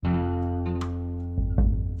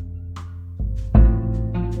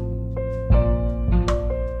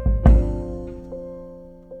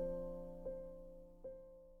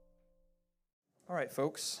right,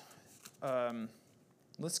 folks.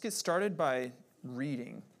 Let's get started by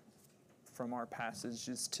reading from our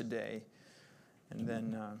passages today, and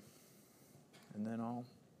then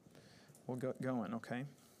we'll get going. Okay.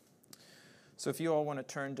 So, if you all want to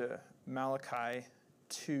turn to Malachi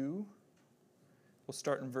 2, we'll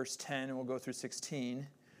start in verse 10 and we'll go through 16, and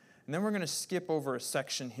then we're going to skip over a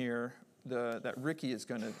section here that Ricky is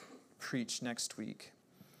going to preach next week.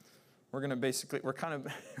 We're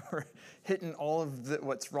we're hitting all of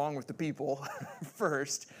what's wrong with the people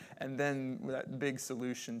first, and then that big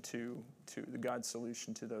solution to God's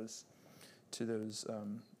solution to those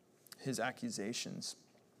his accusations.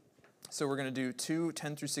 So we're going to do 2,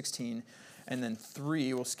 10 through 16, and then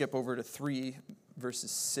 3, we'll skip over to 3,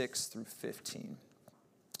 verses 6 through 15.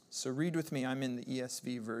 So read with me, I'm in the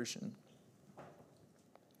ESV version.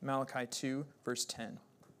 Malachi 2, verse 10.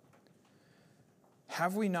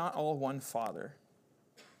 Have we not all one Father?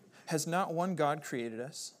 Has not one God created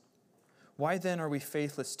us? Why then are we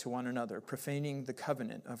faithless to one another, profaning the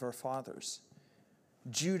covenant of our fathers?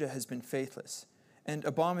 Judah has been faithless, and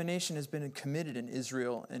abomination has been committed in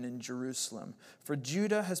Israel and in Jerusalem. For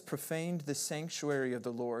Judah has profaned the sanctuary of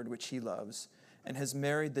the Lord, which he loves, and has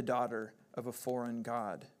married the daughter of a foreign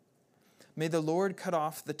god. May the Lord cut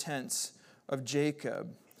off the tents of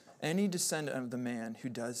Jacob, any descendant of the man who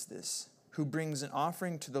does this, who brings an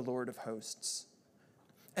offering to the Lord of hosts.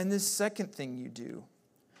 And this second thing you do,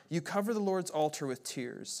 you cover the Lord's altar with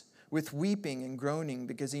tears, with weeping and groaning,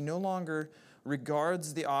 because he no longer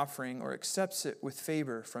regards the offering or accepts it with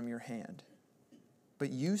favor from your hand.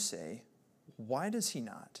 But you say, why does he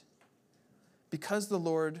not? Because the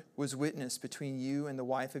Lord was witness between you and the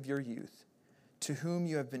wife of your youth, to whom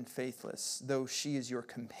you have been faithless, though she is your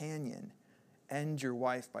companion and your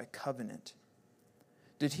wife by covenant.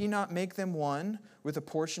 Did he not make them one with a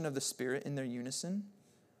portion of the Spirit in their unison?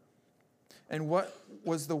 And what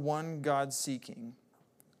was the one God seeking?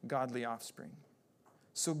 Godly offspring.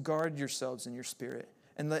 So guard yourselves in your spirit,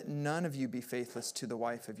 and let none of you be faithless to the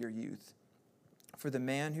wife of your youth. For the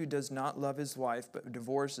man who does not love his wife but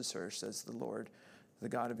divorces her, says the Lord, the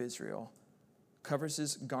God of Israel, covers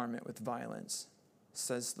his garment with violence,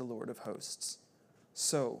 says the Lord of hosts.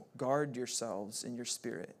 So guard yourselves in your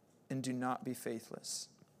spirit, and do not be faithless.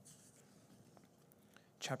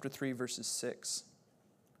 Chapter 3, verses 6.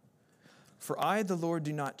 For I, the Lord,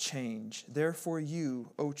 do not change. Therefore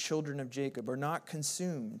you, O children of Jacob, are not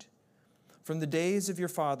consumed. From the days of your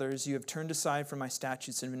fathers you have turned aside from my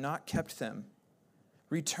statutes and have not kept them.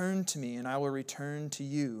 Return to me, and I will return to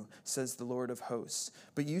you, says the Lord of hosts.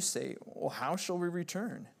 But you say, well, how shall we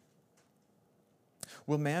return?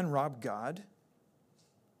 Will man rob God?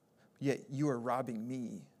 Yet you are robbing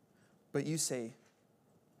me. But you say,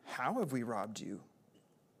 how have we robbed you?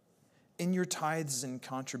 In your tithes and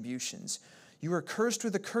contributions. You are cursed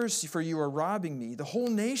with a curse, for you are robbing me, the whole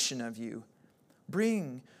nation of you.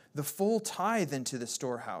 Bring the full tithe into the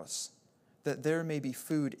storehouse, that there may be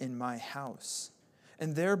food in my house.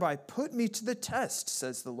 And thereby put me to the test,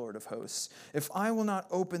 says the Lord of hosts, if I will not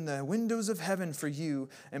open the windows of heaven for you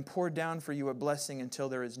and pour down for you a blessing until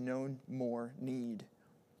there is no more need.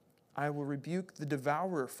 I will rebuke the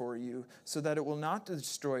devourer for you, so that it will not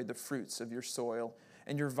destroy the fruits of your soil,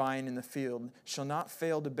 and your vine in the field shall not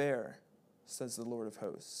fail to bear, says the Lord of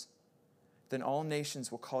hosts. Then all nations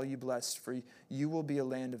will call you blessed, for you will be a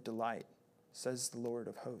land of delight, says the Lord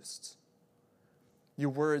of hosts. Your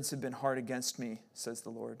words have been hard against me, says the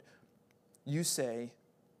Lord. You say,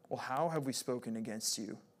 well, how have we spoken against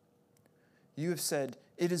you? You have said,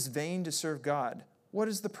 it is vain to serve God. What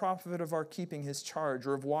is the profit of our keeping his charge,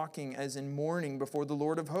 or of walking as in mourning before the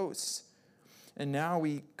Lord of hosts? And now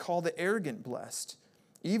we call the arrogant blessed.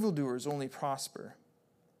 Evildoers only prosper,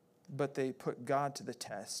 but they put God to the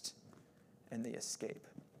test, and they escape.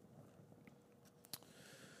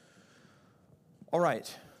 All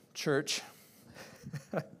right, church.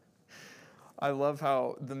 I love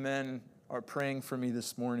how the men are praying for me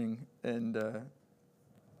this morning, and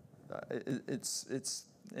it's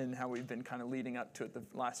and how we've been kind of leading up to it the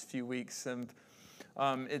last few weeks. And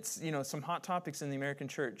it's, some hot topics in the American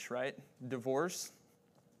church, right? Divorce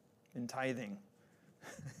and tithing.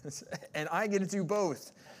 And I get to do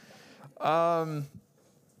both.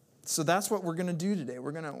 So that's what we're going to do today.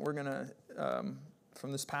 We're gonna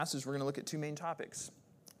from this passage, we're going to look at two main topics: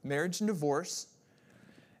 marriage and divorce.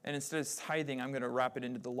 And instead of tithing, I'm going to wrap it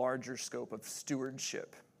into the larger scope of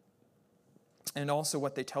stewardship, and also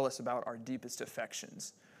what they tell us about our deepest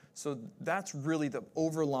affections. So that's really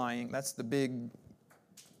that's the big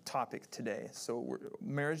topic today. So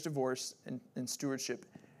marriage, divorce, and stewardship,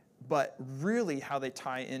 but really how they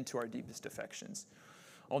tie into our deepest affections.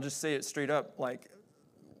 I'll just say it straight up, like,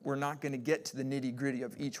 we're not going to get to the nitty-gritty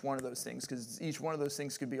of each one of those things, because each one of those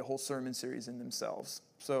things could be a whole sermon series in themselves.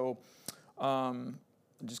 So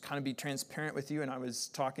just kind of be transparent with you, and I was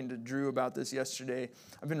talking to Drew about this yesterday.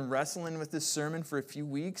 I've been wrestling with this sermon for a few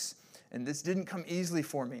weeks, and this didn't come easily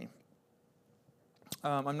for me.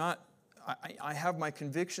 I have my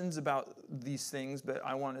convictions about these things, but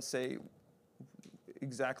I want to say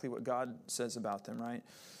exactly what God says about them, right?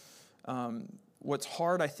 What's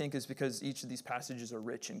hard, I think, is because each of these passages are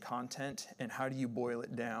rich in content, and how do you boil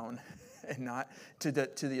it down and not to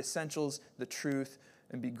the essentials, the truth,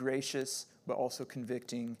 and be gracious, but also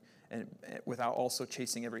convicting, and without also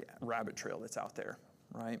chasing every rabbit trail that's out there,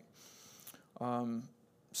 right?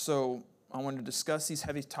 So I want to discuss these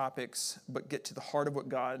heavy topics, but get to the heart of what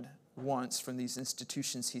God wants from these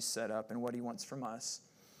institutions he's set up and what he wants from us.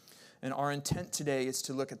 And our intent today is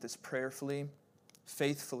to look at this prayerfully,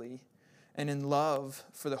 faithfully, and in love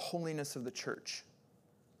for the holiness of the church.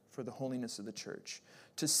 For the holiness of the church.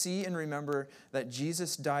 To see and remember that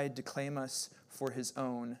Jesus died to claim us for his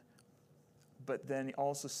own, but then he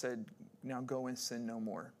also said, now go and sin no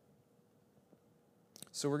more.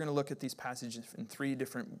 So we're going to look at these passages in three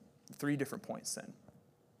different points then.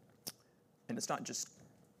 And it's not just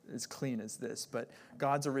as clean as this, but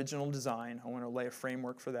God's original design. I want to lay a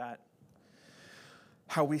framework for that.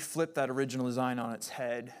 How we flip that original design on its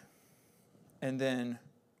head. And then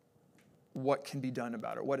what can be done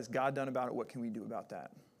about it? What has God done about it? What can we do about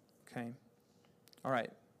that? Okay? All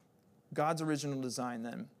right. God's original design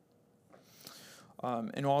then.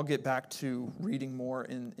 And I'll get back to reading more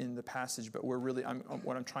in the passage, but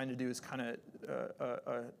what I'm trying to do is kind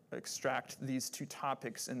of extract these two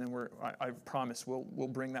topics, and then I promise we'll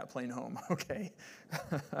bring that plane home, okay?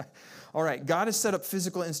 All right, God has set up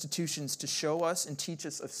physical institutions to show us and teach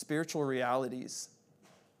us of spiritual realities.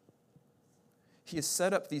 He has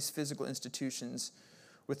set up these physical institutions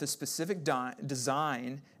with a specific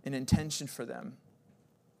design and intention for them.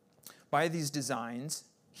 By these designs,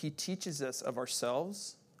 he teaches us of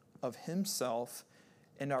ourselves, of himself,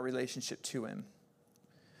 and our relationship to him.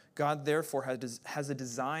 God, therefore, has a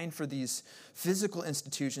design for these physical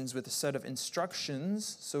institutions with a set of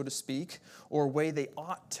instructions, so to speak, or way they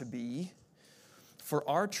ought to be, for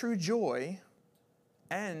our true joy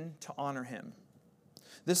and to honor him.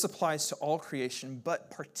 This applies to all creation, but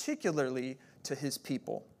particularly to his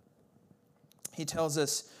people. He tells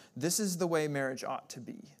us this is the way marriage ought to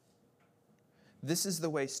be. This is the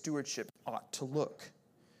way stewardship ought to look.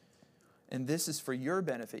 And this is for your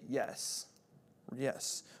benefit, yes.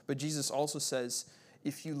 Yes. But Jesus also says,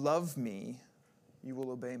 if you love me, you will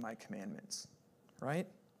obey my commandments. Right?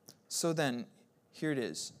 So then, here it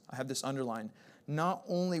is. I have this underlined. Not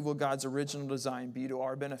only will God's original design be to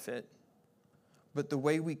our benefit, but the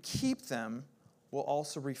way we keep them will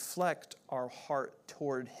also reflect our heart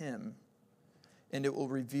toward him. And it will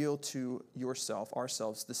reveal to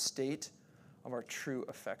ourselves, the state of our true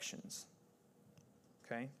affections.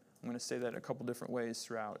 Okay? I'm going to say that a couple different ways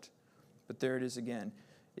throughout. But there it is again.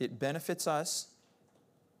 It benefits us.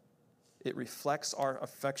 It reflects our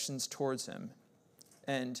affections towards him.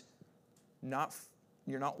 And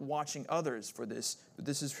you're not watching others for this, but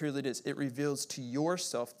this is really it is. It reveals to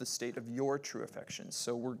yourself the state of your true affections.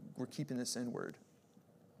 So we're keeping this inward.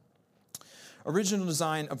 Original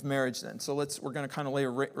design of marriage then. So we're going to kind of lay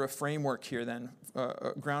a framework here then,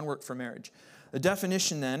 groundwork for marriage. The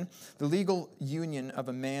definition then, the legal union of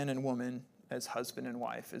a man and woman as husband and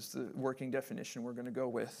wife is the working definition we're going to go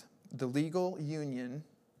with. The legal union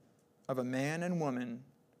of a man and woman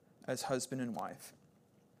as husband and wife.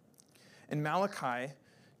 In Malachi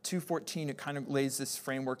 2:14, it kind of lays this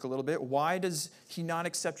framework a little bit. Why does he not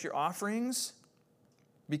accept your offerings?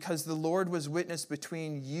 Because the Lord was witness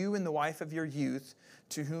between you and the wife of your youth,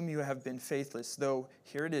 to whom you have been faithless, though,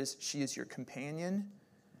 here it is, she is your companion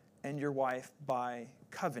and your wife by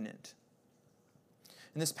covenant.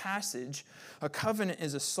 In this passage, a covenant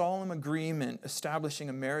is a solemn agreement establishing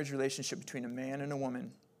a marriage relationship between a man and a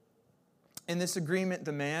woman. In this agreement,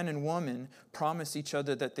 the man and woman promise each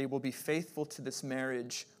other that they will be faithful to this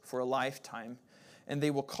marriage for a lifetime, and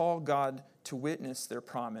they will call God to witness their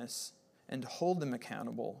promise and hold them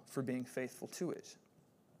accountable for being faithful to it.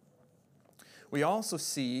 We also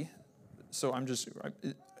see,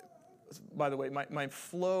 by the way, my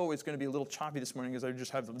flow is going to be a little choppy this morning because I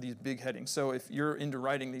just have these big headings. So if you're into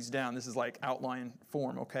writing these down, this is like outline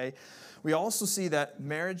form, okay? We also see that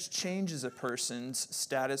marriage changes a person's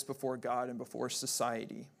status before God and before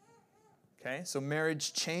society. Okay? So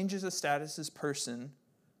marriage changes a status as person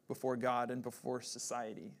before God and before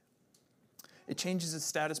society. It changes its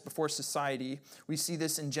status before society. We see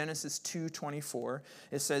this in Genesis 2:24.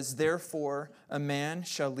 It says, "Therefore a man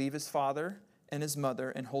shall leave his father and his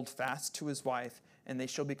mother and hold fast to his wife, and they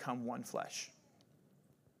shall become one flesh."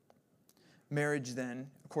 Marriage then,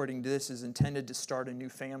 according to this, is intended to start a new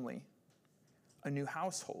family, a new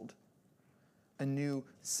household, a new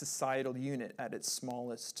societal unit at its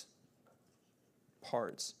smallest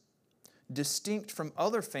parts, distinct from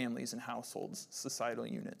other families and households, societal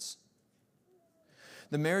units.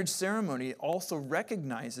 The marriage ceremony also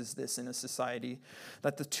recognizes this in a society,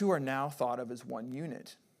 that the two are now thought of as one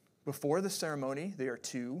unit. Before the ceremony, they are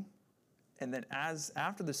two, and then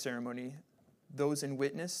after the ceremony, those in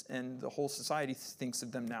witness and the whole society thinks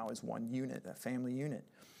of them now as one unit, a family unit.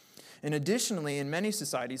 And additionally, in many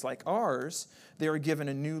societies like ours, they are given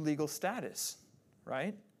a new legal status,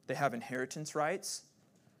 right? They have inheritance rights,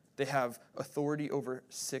 they have authority over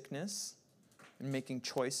sickness and making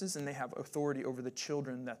choices, and they have authority over the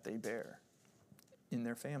children that they bear in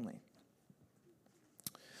their family.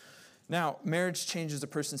 Now, marriage changes a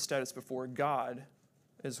person's status before God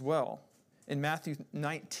as well. In Matthew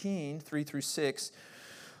 19, 3 through 6,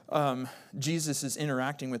 Jesus is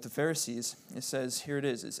interacting with the Pharisees. It says, here it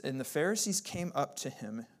is, "And the Pharisees came up to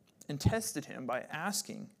him and tested him by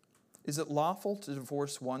asking, 'Is it lawful to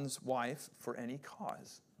divorce one's wife for any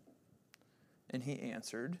cause?' And he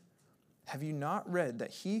answered, 'Have you not read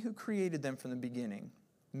that he who created them from the beginning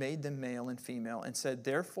made them male and female, and said,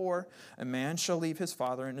 Therefore a man shall leave his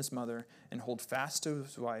father and his mother and hold fast to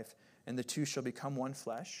his wife, and the two shall become one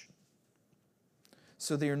flesh?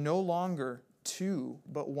 So they are no longer two,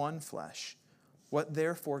 but one flesh. What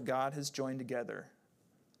therefore God has joined together,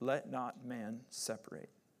 let not man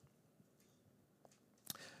separate.'"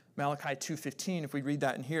 Malachi 2:15, if we read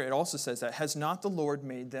that in here, it also says that, "Has not the Lord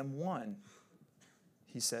made them one?"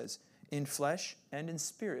 He says, "In flesh and in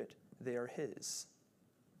spirit they are his."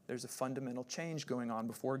 There's a fundamental change going on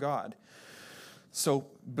before God.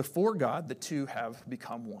 So before God, the two have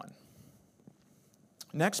become one.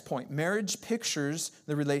 Next point, marriage pictures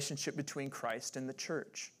the relationship between Christ and the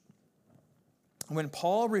church. When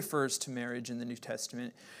Paul refers to marriage in the New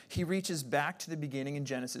Testament, he reaches back to the beginning in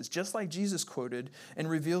Genesis, just like Jesus quoted, and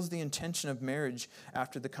reveals the intention of marriage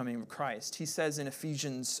after the coming of Christ. He says in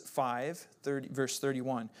Ephesians 5, verse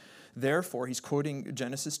 31, "Therefore," he's quoting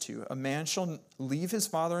Genesis 2, "a man shall leave his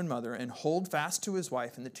father and mother and hold fast to his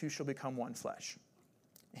wife, and the two shall become one flesh."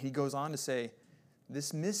 He goes on to say,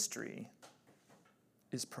 this mystery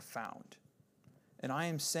is profound. And I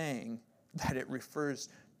am saying that it refers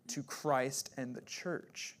to Christ and the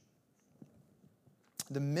church.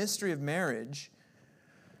 The mystery of marriage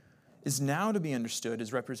is now to be understood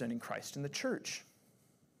as representing Christ and the church.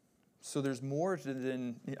 So there's more to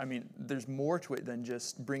it than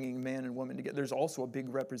just bringing man and woman together. There's also a big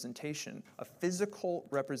representation, a physical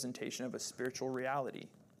representation of a spiritual reality,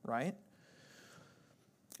 right?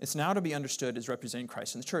 It's now to be understood as representing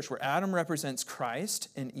Christ and the church, where Adam represents Christ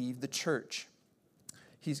and Eve the church.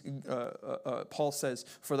 Paul says,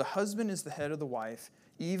 "For the husband is the head of the wife,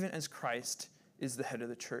 even as Christ is the head of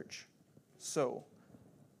the church." So,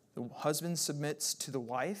 the husband submits to the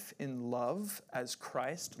wife in love as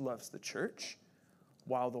Christ loves the church,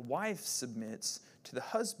 while the wife submits to the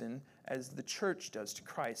husband as the church does to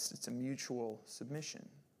Christ. It's a mutual submission.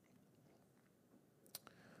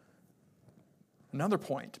 Another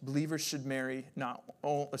point, believers should marry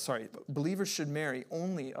only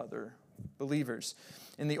other believers.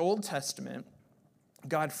 In the Old Testament,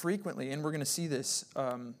 God frequently, and we're going to see this,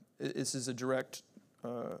 this is a direct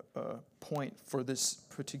point for this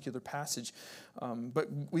particular passage,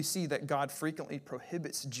 but we see that God frequently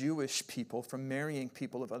prohibits Jewish people from marrying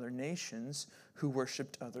people of other nations who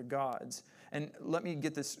worshipped other gods. And let me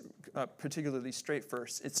get this particularly straight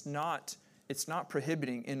first. It's not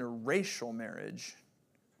prohibiting interracial marriage.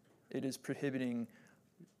 It is prohibiting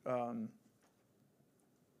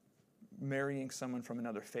marrying someone from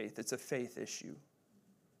another faith. It's a faith issue.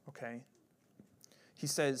 Okay? He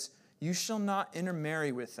says, "You shall not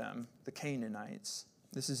intermarry with them," the Canaanites.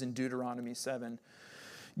 This is in Deuteronomy 7.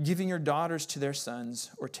 "Giving your daughters to their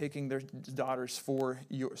sons, or taking their daughters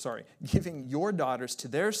giving your daughters to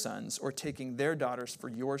their sons, or taking their daughters for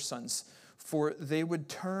your sons. For they would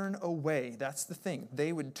turn away," that's the thing,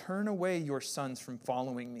 "they would turn away your sons from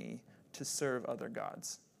following me to serve other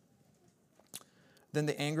gods. Then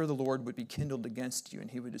the anger of the Lord would be kindled against you,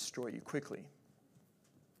 and he would destroy you quickly."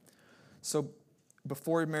 So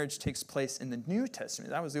before marriage takes place in the New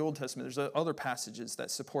Testament, that was the Old Testament, there's other passages that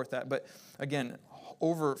support that. But again,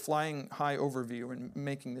 flying high overview and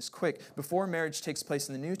making this quick, before marriage takes place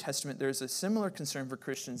in the New Testament, there's a similar concern for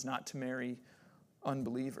Christians not to marry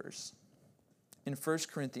unbelievers. In 1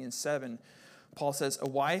 Corinthians 7, Paul says, a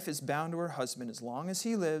wife is bound to her husband as long as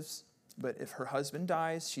he lives, but if her husband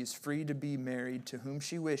dies, she is free to be married to whom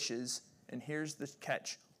she wishes. And here's the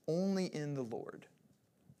catch, only in the Lord.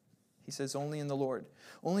 He says only in the Lord.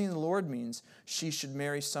 Only in the Lord means she should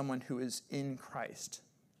marry someone who is in Christ,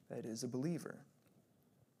 that is, a believer.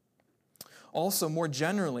 Also, more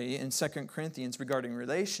generally in 2 Corinthians regarding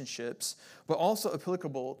relationships, but also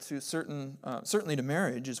applicable to certainly to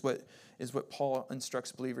marriage, is what Paul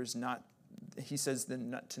instructs believers not. He says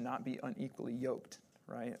then to not be unequally yoked.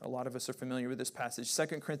 Right? A lot of us are familiar with this passage. 2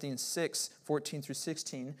 Corinthians 6, 14 through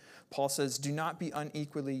 16, Paul says, do not be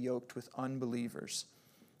unequally yoked with unbelievers.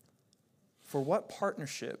 For what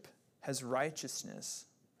partnership has righteousness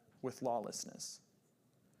with lawlessness?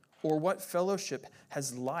 Or what fellowship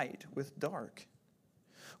has light with dark?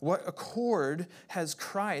 What accord has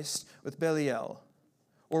Christ with Belial?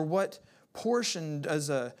 Or what portion does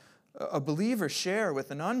a believer share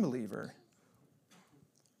with an unbeliever?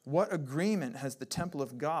 What agreement has the temple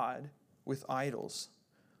of God with idols?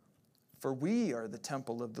 For we are the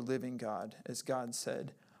temple of the living God, as God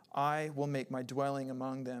said, I will make my dwelling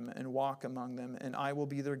among them and walk among them, and I will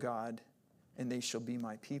be their God, and they shall be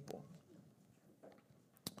my people.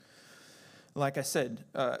 Like I said,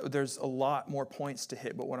 there's a lot more points to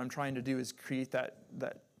hit, but what I'm trying to do is create that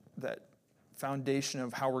foundation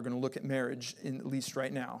of how we're going to look at marriage, at least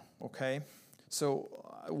right now, okay? So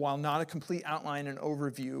while not a complete outline and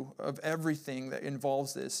overview of everything that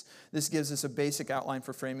involves this gives us a basic outline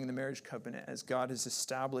for framing the marriage covenant as God has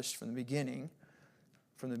established from the beginning,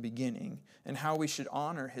 and how we should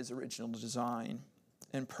honor his original design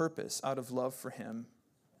and purpose out of love for him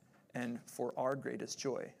and for our greatest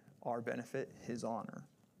joy, our benefit, his honor.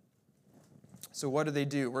 So what do they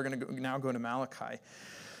do? We're going to now go to Malachi.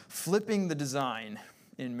 Flipping the design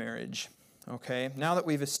in marriage. Okay, now that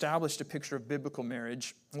we've established a picture of biblical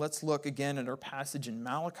marriage, let's look again at our passage in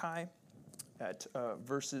Malachi at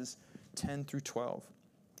verses 10 through 12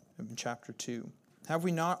 of chapter 2. Have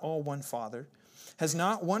we not all one Father? Has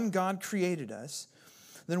not one God created us?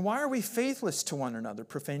 Then why are we faithless to one another,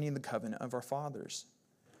 profaning the covenant of our fathers?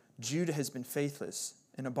 Judah has been faithless.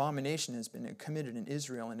 An abomination has been committed in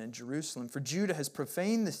Israel and in Jerusalem. For Judah has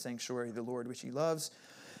profaned the sanctuary of the Lord, which he loves,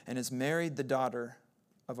 and has married the daughter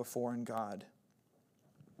of a foreign god.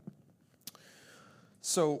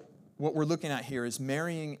 So what we're looking at here is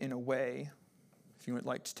marrying in a way, if you would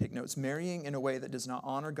like to take notes, marrying in a way that does not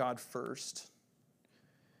honor God first.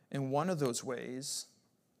 And one of those ways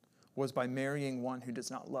was by marrying one who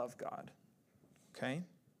does not love God. Okay?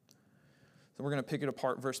 So we're going to pick it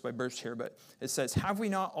apart verse by verse here, but it says, have we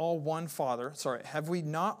not all one Father?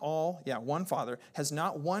 One Father. Has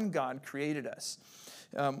not one God created us?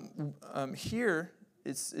 Here,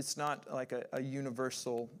 it's not like a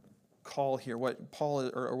universal call here. What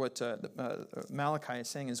Paul or what Malachi is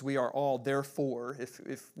saying is we are all therefore,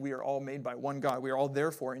 if we are all made by one God, we are all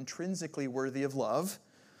therefore intrinsically worthy of love,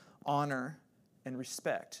 honor, and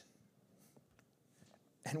respect.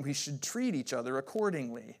 And we should treat each other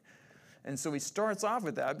accordingly. And so he starts off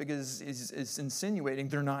with that because he's insinuating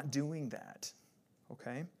they're not doing that.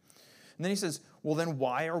 Okay? And then he says, well, then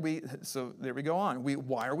why are we, so there we go on.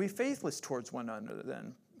 Why are we faithless towards one another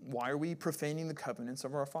then? Why are we profaning the covenants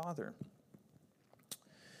of our Father?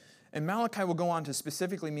 And Malachi will go on to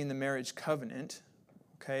specifically mean the marriage covenant,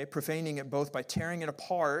 okay? Profaning it both by tearing it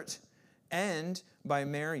apart and by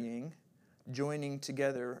marrying, joining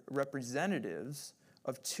together representatives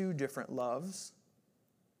of two different loves.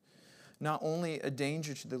 Not only a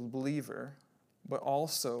danger to the believer, but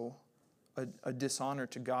also a dishonor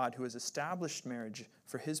to God who has established marriage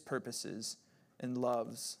for his purposes and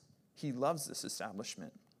he loves this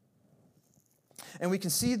establishment. And we can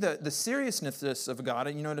see the seriousness of God.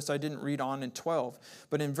 And you notice I didn't read on in 12,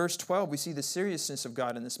 but in verse 12 we see the seriousness of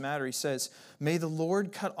God in this matter. He says, may the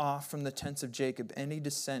Lord cut off from the tents of Jacob any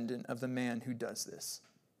descendant of the man who does this.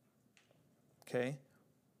 Okay?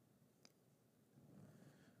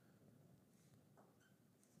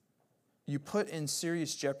 You put in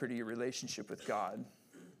serious jeopardy your relationship with God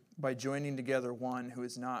by joining together one who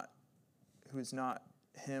is not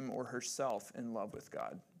him or herself in love with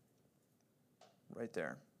God. Right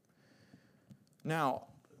there. Now,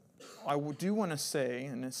 I do want to say,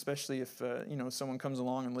 and especially if someone comes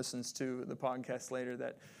along and listens to the podcast later,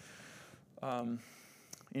 that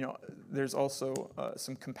there's also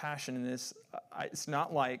some compassion in this. It's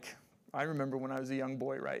not like I remember when I was a young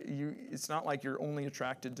boy, right? It's not like you're only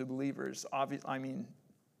attracted to believers. I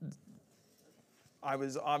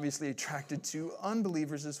was obviously attracted to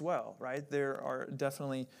unbelievers as well, right?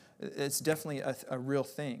 It's definitely a real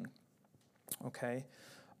thing, okay?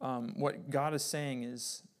 what God is saying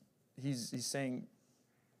is, he's saying,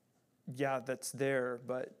 yeah, that's there,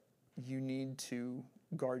 but you need to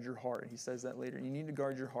guard your heart. He says that later. You need to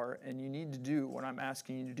guard your heart, and you need to do what I'm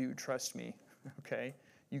asking you to do. Trust me, okay?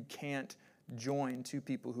 You can't join two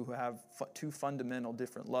people who have two fundamental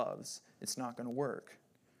different loves. It's not going to work,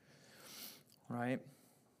 right?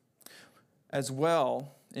 As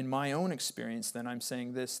well, in my own experience, then I'm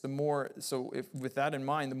saying this, with that in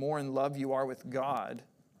mind, the more in love you are with God,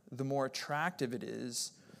 the more attractive it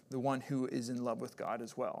is, the one who is in love with God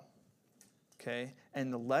as well, okay?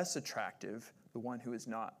 And the less attractive, the one who is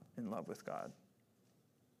not in love with God.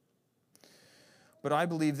 But I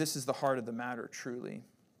believe this is the heart of the matter, truly.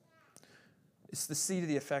 It's the seat of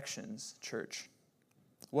the affections, church.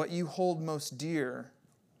 What you hold most dear,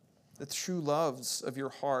 the true loves of your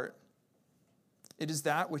heart, it is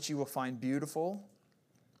that which you will find beautiful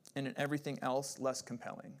and in everything else less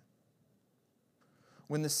compelling.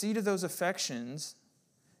 When the seat of those affections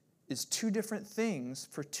is two different things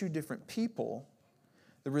for two different people,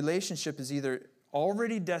 the relationship is either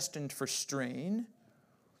already destined for strain,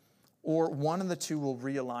 or one of the two will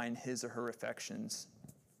realign his or her affections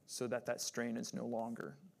so that that strain is no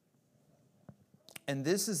longer. And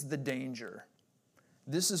this is the danger.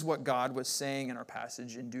 This is what God was saying in our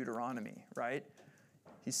passage in Deuteronomy, right?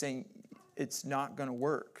 He's saying it's not going to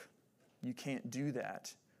work. You can't do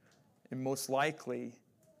that. And most likely,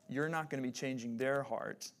 you're not going to be changing their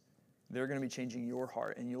heart. They're going to be changing your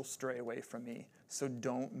heart, and you'll stray away from me. So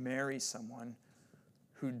don't marry someone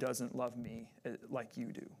who doesn't love me like you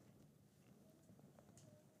do.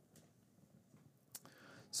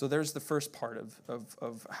 So there's the first part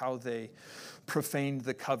of how they profaned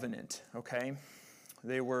the covenant, okay?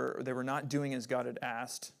 They were not doing as God had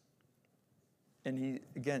asked. And he,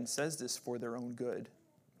 again, says this for their own good.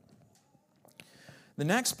 The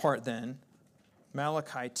next part then,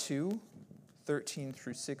 Malachi 2, 13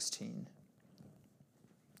 through 16.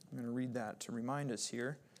 I'm going to read that to remind us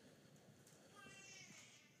here.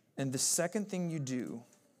 And the second thing you do,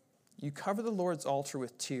 you cover the Lord's altar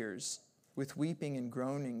with tears, with weeping and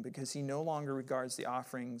groaning, because he no longer regards the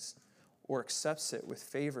offerings or accepts it with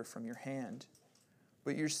favor from your hand.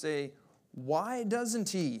 But you say, why doesn't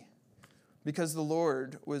he? Because the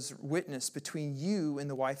Lord was witness between you and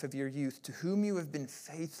the wife of your youth, to whom you have been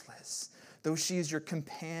faithless, though she is your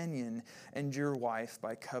companion and your wife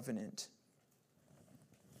by covenant.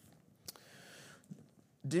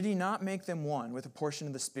 Did he not make them one with a portion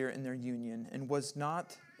of the Spirit in their union? And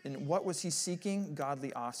what was he seeking?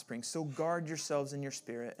 Godly offspring. So guard yourselves in your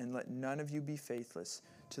spirit, and let none of you be faithless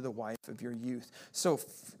to the wife of your youth. So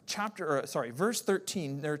verse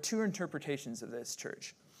 13, there are two interpretations of this,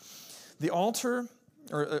 church. The altar,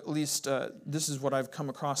 or at least this is what I've come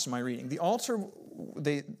across in my reading. The altar,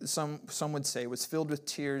 some would say, was filled with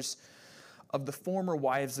tears of the former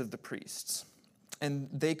wives of the priests. And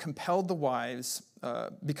they compelled the wives,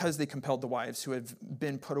 because they compelled the wives who had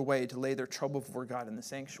been put away to lay their trouble before God in the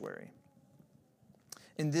sanctuary.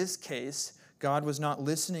 In this case, God was not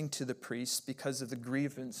listening to the priests because of the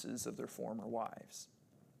grievances of their former wives.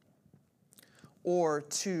 Or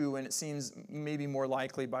two, and it seems maybe more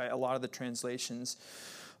likely by a lot of the translations,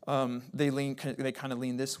 they kind of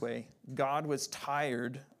lean this way. God was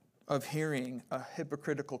tired of hearing a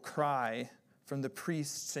hypocritical cry from the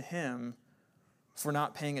priests to him for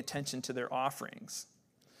not paying attention to their offerings.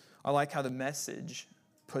 I like how the Message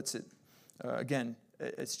puts it. Again,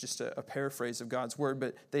 it's just a paraphrase of God's word,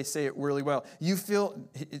 but they say it really well.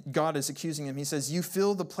 God is accusing him. He says, you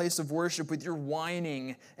fill the place of worship with your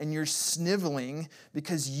whining and your sniveling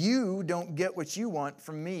because you don't get what you want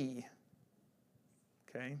from me.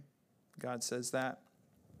 Okay? God says that.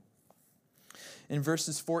 In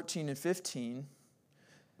verses 14 and 15,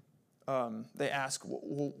 they ask,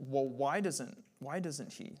 well, why doesn't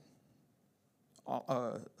he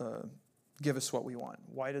give us what we want?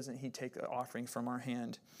 Why doesn't he take the offering from our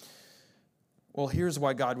hand? Well, here's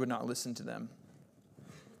why God would not listen to them.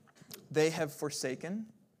 They have forsaken,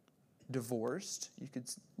 divorced,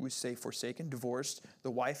 divorced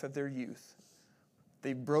the wife of their youth.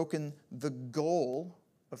 They've broken the goal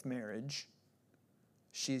of marriage.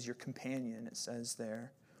 She is your companion, it says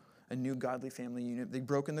there. A new godly family unit. They've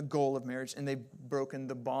broken the goal of marriage, and they've broken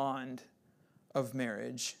the bond of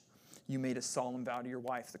marriage. You made a solemn vow to your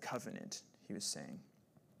wife, the covenant, he was saying.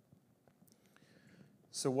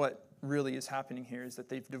 So what really is happening here is that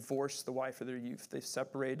they've divorced the wife of their youth. They've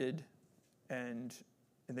separated, and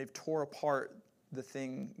they've tore apart the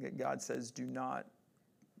thing that God says, do not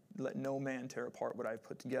let no man tear apart what I've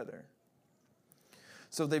put together.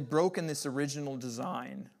 So they've broken this original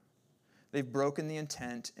design. They've broken the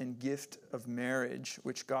intent and gift of marriage,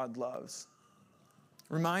 which God loves.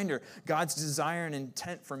 Reminder, God's desire and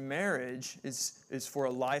intent for marriage is for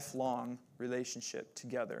a lifelong relationship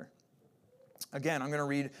together. Again, I'm going to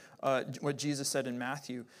read what Jesus said in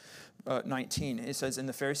Matthew 19. It says, "And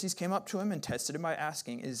the Pharisees came up to him and tested him by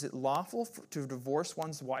asking, 'Is it lawful to divorce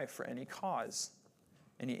one's wife for any cause?'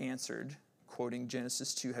 And he answered, quoting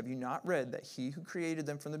Genesis 2, 'Have you not read that he who created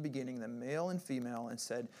them from the beginning, the male and female, and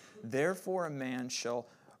said, Therefore a man shall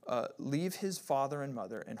leave his father and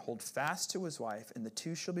mother and hold fast to his wife, and the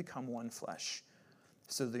two shall become one flesh.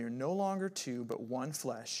 So they are no longer two, but one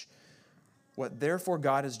flesh. What therefore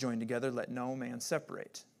God has joined together, let no man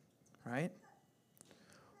separate.'" Right?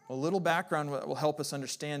 A little background will help us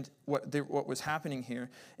understand what was happening here.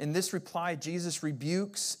 In this reply, Jesus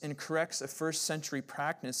rebukes and corrects a first century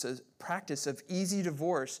practice of easy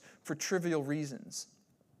divorce for trivial reasons.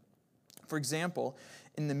 For example,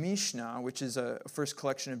 in the Mishnah, which is a first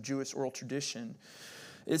collection of Jewish oral tradition,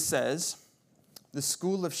 it says, "The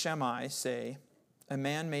school of Shammai say, a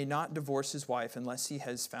man may not divorce his wife unless he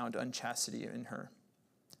has found unchastity in her.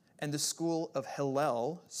 And the school of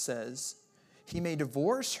Hillel says, he may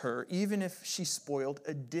divorce her even if she spoiled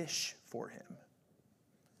a dish for him.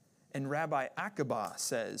 And Rabbi Akiba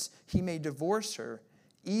says, he may divorce her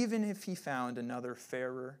even if he found another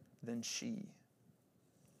fairer than she."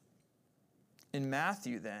 In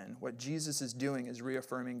Matthew, then, what Jesus is doing is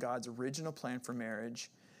reaffirming God's original plan for marriage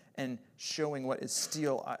and showing what is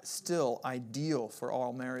still ideal for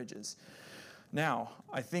all marriages. Now,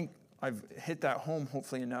 I think I've hit that home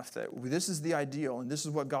hopefully enough that this is the ideal and this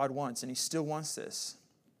is what God wants, and he still wants this.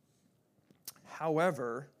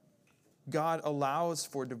 However, God allows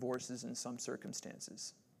for divorces in some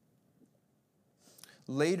circumstances.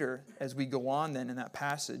 Later, as we go on then in that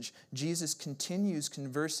passage, Jesus continues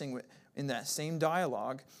conversing in that same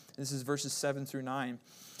dialogue. This is verses 7 through 9.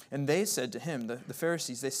 "And they said to him," the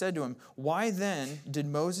Pharisees, they said to him, "Why then did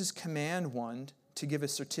Moses command one to give a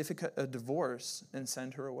certificate of divorce and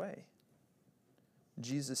send her away?"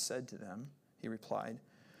 Jesus said to them, he replied,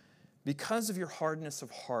 "Because of your hardness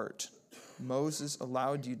of heart, Moses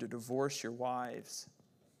allowed you to divorce your wives.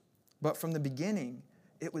 But from the beginning,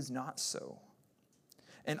 it was not so.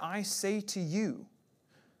 And I say to you,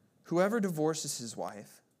 whoever divorces his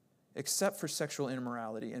wife, except for sexual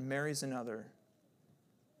immorality, and marries another,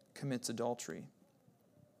 commits adultery."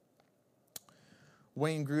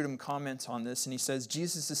 Wayne Grudem comments on this, and he says,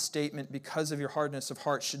 Jesus' statement, "because of your hardness of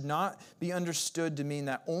heart," should not be understood to mean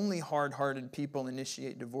that only hard-hearted people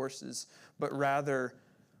initiate divorces, but rather,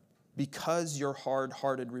 because your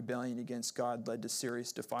hard-hearted rebellion against God led to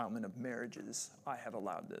serious defilement of marriages, I have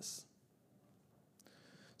allowed this.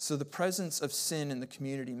 So the presence of sin in the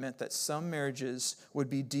community meant that some marriages would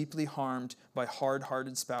be deeply harmed by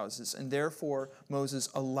hard-hearted spouses, and therefore Moses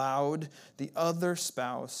allowed the other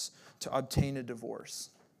spouse to obtain a divorce.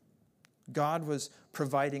 God was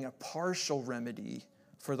providing a partial remedy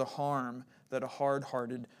for the harm that a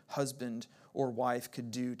hard-hearted husband or wife could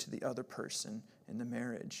do to the other person in the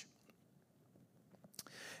marriage.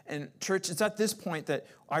 And church, it's at this point that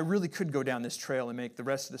I really could go down this trail and make the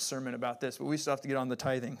rest of the sermon about this, but we still have to get on the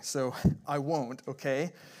tithing, so I won't,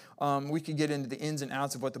 okay? We could get into the ins and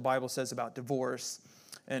outs of what the Bible says about divorce,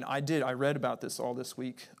 and I read about this all this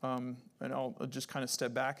week, and I'll just kind of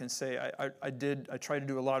step back and say I tried to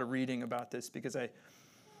do a lot of reading about this because I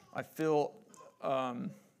feel a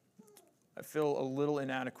little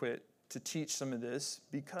inadequate to teach some of this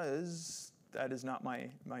because that is not my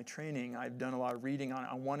training. I've done a lot of reading on it.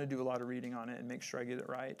 I want to do a lot of reading on it and make sure I get it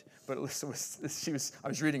right. But I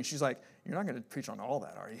was reading. She's like, "You're not going to preach on all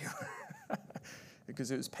that, are you?"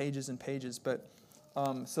 Because it was pages and pages. But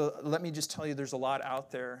so let me just tell you, there's a lot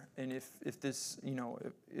out there. And if this,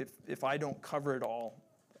 if I don't cover it all,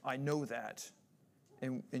 I know that.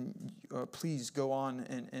 And please go on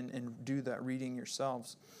and do that reading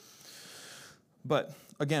yourselves. But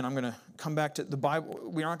again, I'm going to come back to the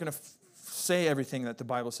Bible. We aren't going to say everything that the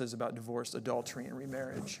Bible says about divorce, adultery, and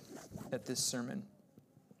remarriage at this sermon.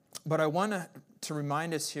 But I want to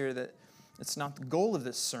remind us here that it's not the goal of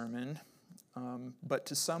this sermon, but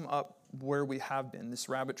to sum up where we have been, this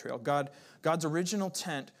rabbit trail. God's original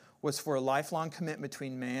intent was for a lifelong commitment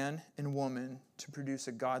between man and woman to produce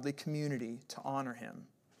a godly community to honor him.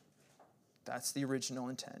 That's the original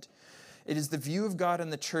intent. It is the view of God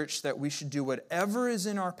and the church that we should do whatever is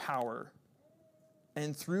in our power,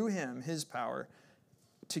 and through him, his power,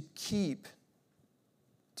 to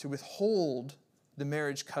withhold the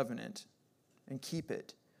marriage covenant and keep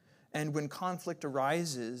it. And when conflict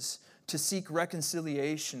arises, to seek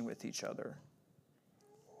reconciliation with each other.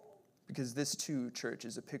 because this too, church,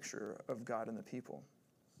 is a picture of God and the people.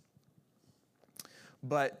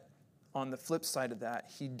 But on the flip side of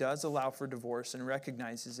that, he does allow for divorce and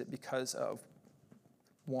recognizes it because of,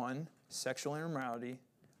 one, sexual immorality,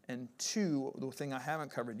 and two, the thing I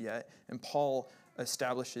haven't covered yet, and Paul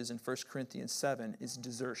establishes in 1 Corinthians 7, is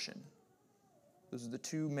desertion. Those are the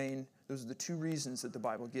two reasons that the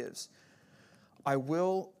Bible gives. I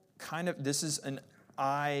will this is an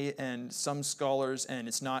I and some scholars, and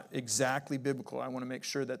it's not exactly biblical. I want to make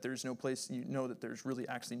sure that there's no place, that there's really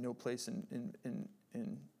actually no place in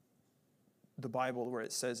the Bible where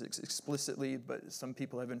it says it explicitly, but some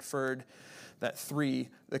people have inferred that 3,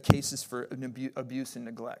 the cases for abuse and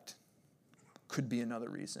neglect could be another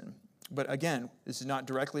reason. But again, this is not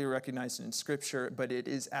directly recognized in Scripture, but it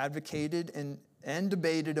is advocated and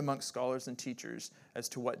debated amongst scholars and teachers as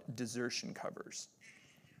to what desertion covers.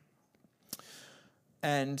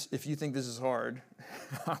 And if you think this is hard,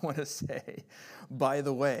 I want to say, by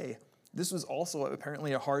the way, this was also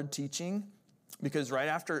apparently a hard teaching, because right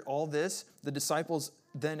after all this, the disciples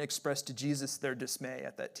then expressed to Jesus their dismay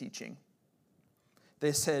at that teaching.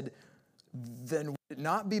 They said, then would it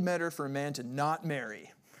not be better for a man to not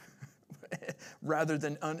marry rather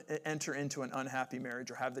than enter into an unhappy marriage,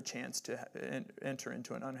 or have the chance to enter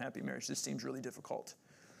into an unhappy marriage? This seems really difficult.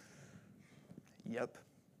 Yep.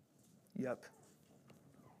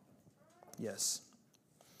 Yes.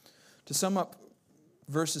 To sum up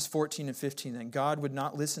verses 14 and 15, then, God would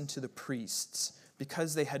not listen to the priests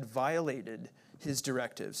because they had violated his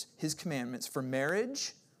directives, his commandments for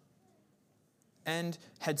marriage, and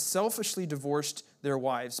had selfishly divorced their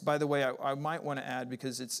wives. By the way, I might want to add,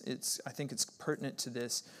 because I think it's pertinent to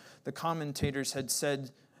this, the commentators had said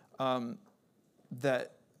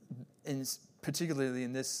that, particularly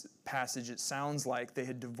in this passage, it sounds like they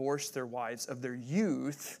had divorced their wives of their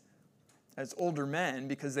youth as older men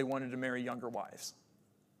because they wanted to marry younger wives,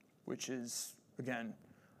 which is, again,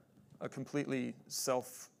 a completely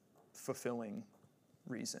self-fulfilling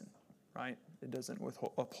reason, right? It doesn't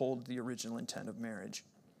uphold the original intent of marriage.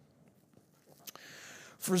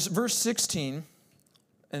 For verse 16,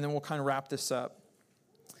 and then we'll kind of wrap this up.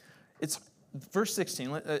 It's verse 16.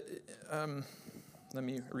 Let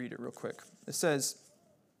me read it real quick. It says,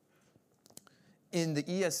 in the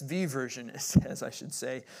ESV version, it says, I should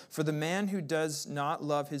say, for the man who does not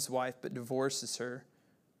love his wife but divorces her,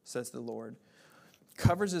 says the Lord,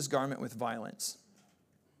 covers his garment with violence.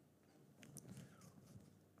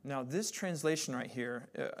 Now, this translation right here,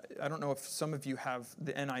 I don't know if some of you have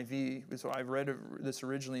the NIV, so I've read this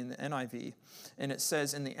originally in the NIV, and it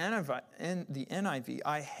says in the NIV,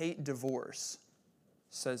 I hate divorce,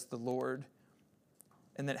 says the Lord.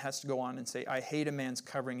 And then it has to go on and say, I hate a man's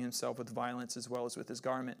covering himself with violence as well as with his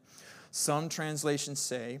garment. Some translations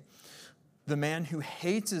say, the man who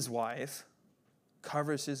hates his wife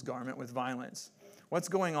covers his garment with violence. What's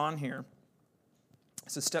going on here?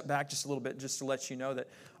 So step back just a little bit just to let you know that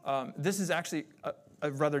this is actually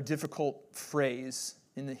a rather difficult phrase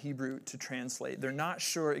in the Hebrew to translate. They're not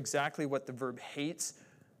sure exactly what the verb hates,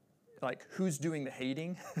 like who's doing the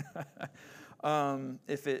hating.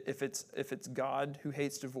 If it's God who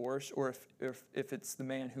hates divorce, or if it's the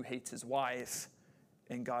man who hates his wife,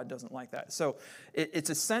 and God doesn't like that. So it's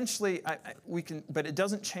essentially but it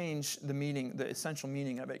doesn't change the meaning, the essential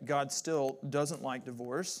meaning of it. God still doesn't like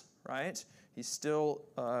divorce, right? He still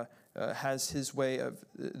has his way of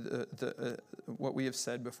what we have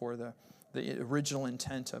said before, the original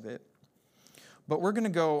intent of it. But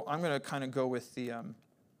I'm going to kind of go with the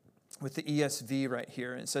ESV right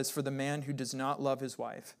here. And it says, for the man who does not love his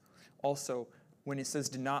wife. Also, when he says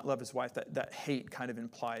do not love his wife, that hate kind of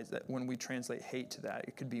implies that when we translate hate to that,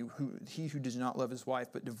 it could be he who does not love his wife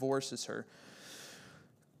but divorces her.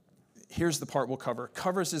 Here's the part we'll cover.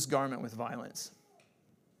 Covers his garment with violence.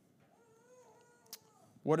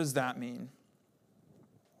 What does that mean?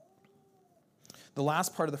 The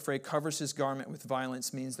last part of the phrase, covers his garment with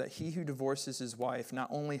violence, means that he who divorces his wife not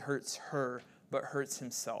only hurts her, but hurts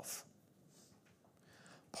himself.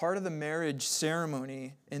 Part of the marriage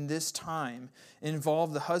ceremony in this time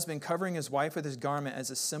involved the husband covering his wife with his garment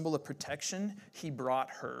as a symbol of protection he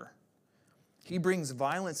brought her. He brings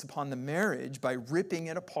violence upon the marriage by ripping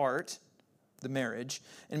it apart, the marriage,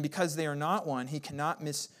 and because they are not one, he cannot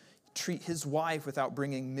mistreat his wife without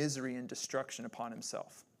bringing misery and destruction upon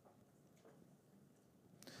himself.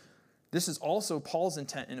 This is also Paul's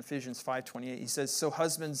intent in Ephesians 5:28. He says, so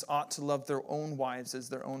husbands ought to love their own wives as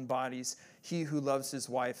their own bodies. He who loves his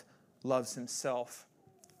wife loves himself.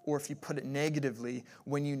 Or if you put it negatively,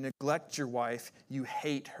 when you neglect your wife, you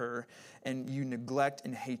hate her, and you neglect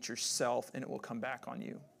and hate yourself, and it will come back on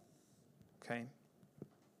you. Okay?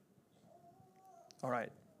 All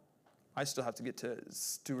right. I still have to get to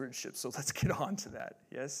stewardship, so let's get on to that.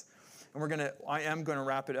 Yes? And I am going to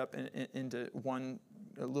wrap it up into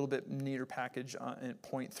a little bit neater package at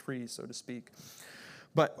point 3, so to speak.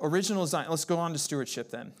 But original design, let's go on to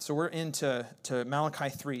stewardship then. So we're into Malachi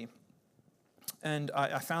 3. And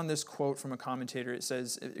I found this quote from a commentator. It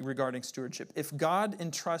says, regarding stewardship, if God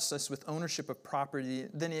entrusts us with ownership of property,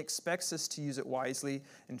 then he expects us to use it wisely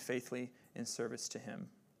and faithfully in service to him.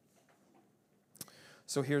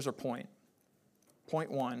 So here's our point.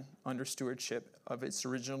 Point 1, under stewardship of its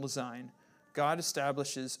original design, God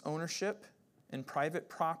establishes ownership and private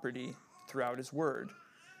property throughout his word.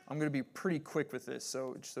 I'm going to be pretty quick with this,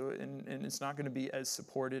 and it's not going to be as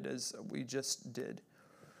supported as we just did.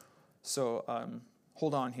 So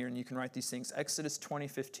hold on here, and you can write these things. Exodus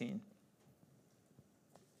 20:15.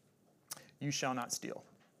 You shall not steal.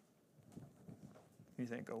 You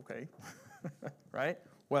think, okay, right?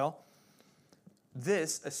 Well,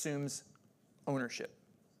 this assumes ownership.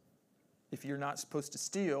 If you're not supposed to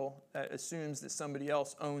steal, that assumes that somebody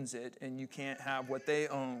else owns it, and you can't have what they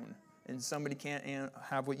own. And somebody can't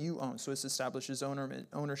have what you own. So it establishes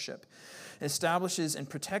ownership. It establishes and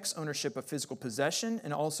protects ownership of physical possession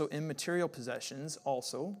and also immaterial possessions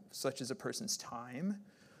also, such as a person's time,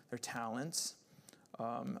 their talents,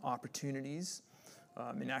 opportunities.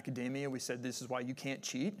 In academia, we said this is why you can't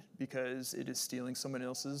cheat, because it is stealing someone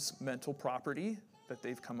else's mental property that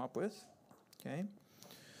they've come up with. Okay?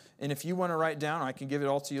 And if you want to write down, I can give it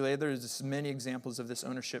all to you later. There's many examples of this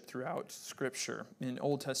ownership throughout Scripture. In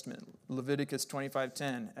Old Testament, Leviticus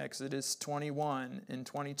 25:10, Exodus 21 and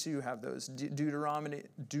 22 have those. Deuteronomy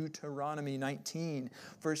 19,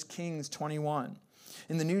 1 Kings 21.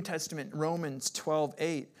 In the New Testament, Romans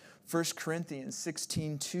 12:8, 1 Corinthians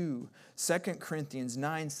 16:2, 2 Corinthians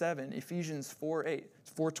 9:7, Ephesians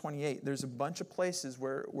 4:28. There's a bunch of places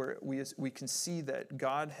where we can see that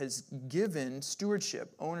God has given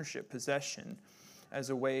stewardship, ownership, possession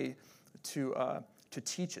as a way to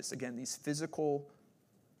teach us, again, these physical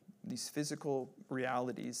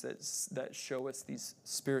realities that show us these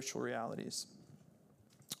spiritual realities.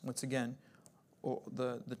 Once again,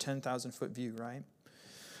 the 10,000-foot view, right?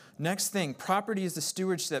 Next thing, property is the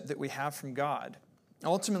stewardship that we have from God.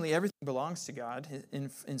 Ultimately, everything belongs to God.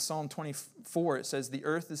 In Psalm 24, it says, the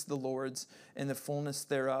earth is the Lord's and the fullness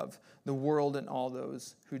thereof, the world and all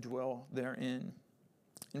those who dwell therein.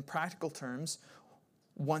 In practical terms,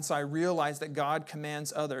 once I realize that God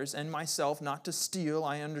commands others and myself not to steal,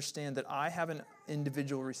 I understand that I have an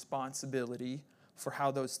individual responsibility for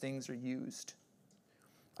how those things are used.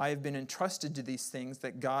 I have been entrusted to these things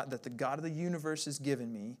that the God of the universe has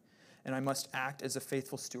given me, and I must act as a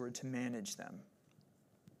faithful steward to manage them.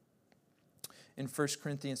 In 1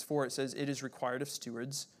 Corinthians 4, it says, it is required of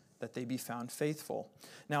stewards that they be found faithful.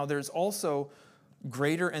 Now, there's also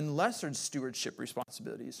greater and lesser stewardship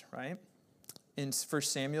responsibilities, right? In 1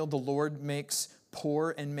 Samuel, the Lord makes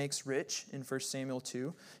poor and makes rich. In 1 Samuel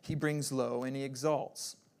 2, he brings low and he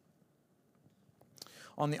exalts.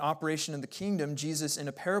 On the operation of the kingdom, Jesus in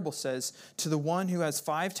a parable says, to the one who has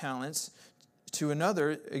 5 talents, to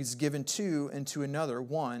another is given 2, and to another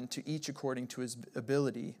 1, to each according to his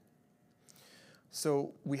ability.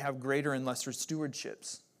 So we have greater and lesser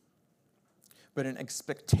stewardships, but an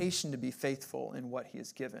expectation to be faithful in what he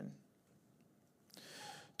has given.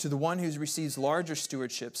 To the one who receives larger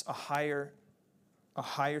stewardships, a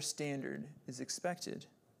higher standard is expected.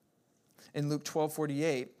 In Luke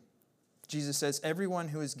 12:48, Jesus says, everyone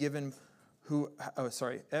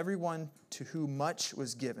to whom much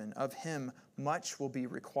was given, of him much will be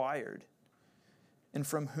required. And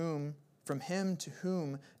from him to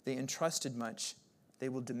whom they entrusted much, they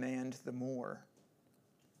will demand the more.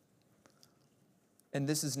 And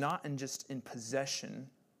this is not just in possession,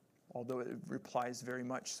 although it replies very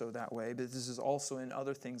much so that way, but this is also in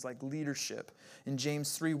other things like leadership. In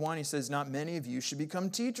James 3:1, he says, not many of you should become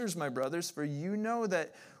teachers, my brothers, for you know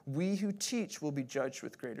that we who teach will be judged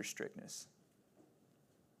with greater strictness.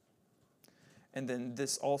 And then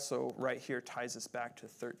this also right here ties us back to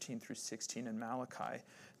 13 through 16 in Malachi.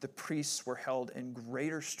 The priests were held in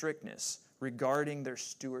greater strictness regarding their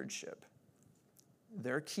stewardship,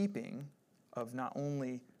 their keeping of not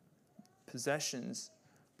only possessions,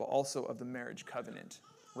 but also of the marriage covenant,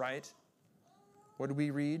 right? What do we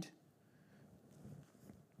read?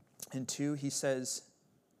 In 2, he says,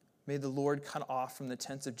 may the Lord cut off from the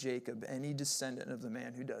tents of Jacob any descendant of the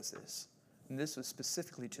man who does this. And this was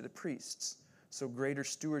specifically to the priests. So greater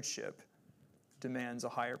stewardship demands a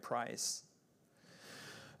higher price.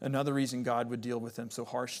 Another reason God would deal with them so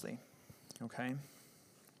harshly. Okay?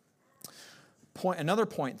 Another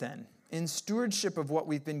point then. In stewardship of what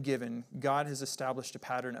we've been given, God has established a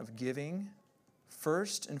pattern of giving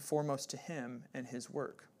first and foremost to Him and His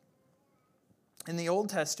work. In the Old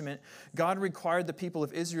Testament, God required the people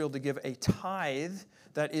of Israel to give a tithe,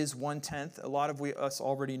 that is 1/10. A lot of us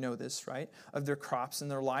already know this, right? Of their crops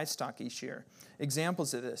and their livestock each year.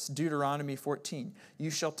 Examples of this, Deuteronomy 14. You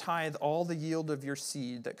shall tithe all the yield of your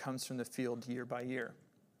seed that comes from the field year by year.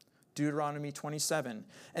 Deuteronomy 27.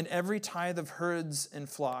 And every tithe of herds and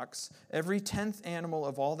flocks, every 10th animal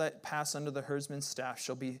of all that pass under the herdsman's staff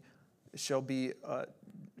shall be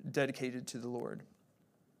dedicated to the Lord.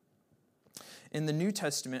 In the New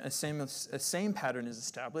Testament, a same pattern is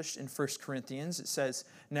established. In 1 Corinthians, it says,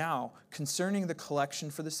 now, concerning the collection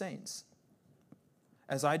for the saints,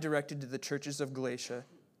 as I directed to the churches of Galatia,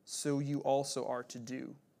 so you also are to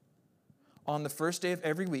do. On the first day of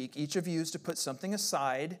every week, each of you is to put something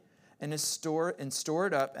aside and store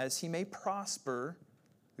it up as he may prosper,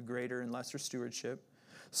 the greater and lesser stewardship,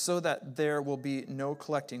 so that there will be no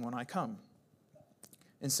collecting when I come.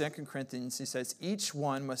 In 2 Corinthians, he says, each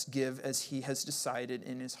one must give as he has decided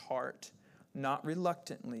in his heart, not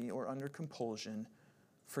reluctantly or under compulsion,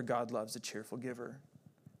 for God loves a cheerful giver.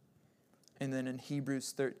 And then in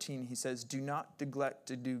Hebrews 13, he says, do not neglect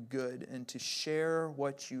to do good and to share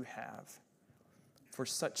what you have, for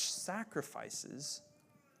such sacrifices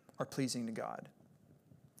are pleasing to God.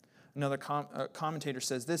 Another commentator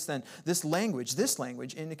says this then, this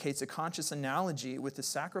language indicates a conscious analogy with the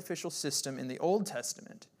sacrificial system in the Old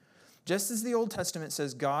Testament. Just as the Old Testament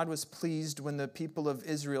says God was pleased when the people of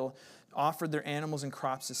Israel offered their animals and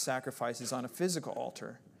crops as sacrifices on a physical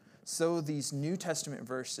altar, so these New Testament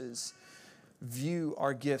verses view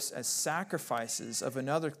our gifts as sacrifices of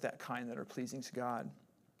another kind that are pleasing to God.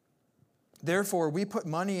 Therefore, we put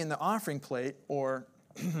money in the offering plate, or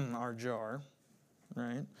our jar,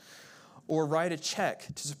 right? Or write a check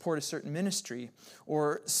to support a certain ministry,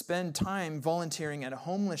 or spend time volunteering at a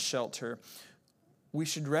homeless shelter. We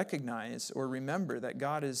should recognize or remember that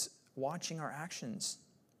God is watching our actions,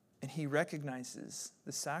 and He recognizes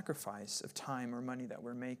the sacrifice of time or money that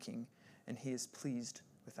we're making, and He is pleased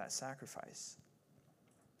with that sacrifice.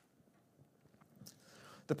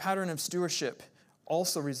 The pattern of stewardship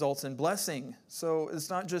also results in blessing. So it's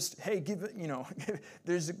not just, hey, give it,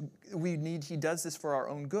 He does this for our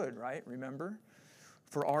own good, right? Remember?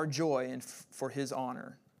 For our joy and for His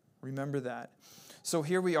honor. Remember that. So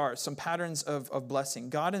here we are, some patterns of blessing.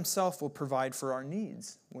 God Himself will provide for our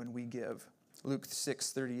needs when we give. Luke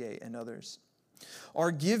 6:38 and others.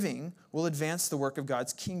 Our giving will advance the work of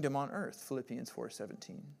God's kingdom on earth. Philippians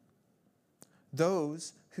 4:17.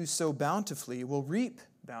 Those who sow bountifully will reap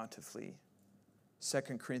bountifully.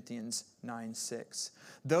 2 Corinthians 9:6.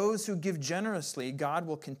 Those who give generously, God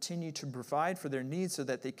will continue to provide for their needs so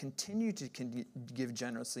that they continue to give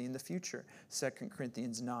generously in the future. 2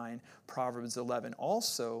 Corinthians 9, Proverbs 11.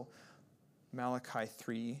 Also, Malachi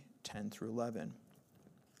 3:10 through 11.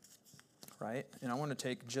 Right? And I want to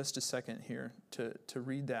take just a second here to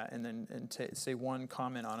read that and say one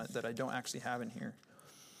comment on it that I don't actually have in here.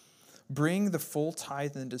 Bring the full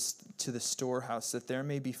tithe to the storehouse, that there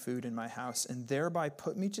may be food in my house, and thereby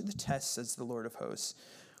put me to the test, says the Lord of hosts,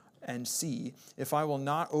 and see if I will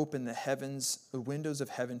not open the windows of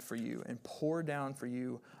heaven for you, and pour down for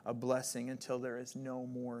you a blessing until there is no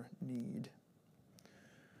more need.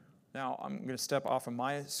 Now, I'm going to step off of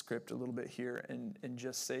my script a little bit here and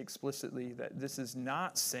just say explicitly that this is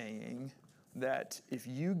not saying that if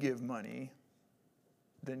you give money,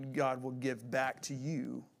 then God will give back to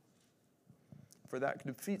you. For that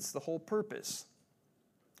defeats the whole purpose.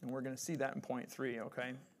 And we're going to see that in point 3,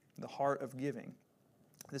 okay? The heart of giving.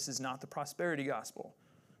 This is not the prosperity gospel.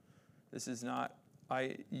 This is not,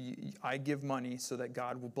 I give money so that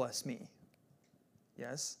God will bless me.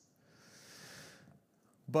 Yes?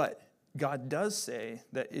 But God does say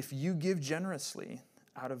that if you give generously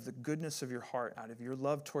out of the goodness of your heart, out of your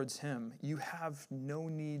love towards Him, you have no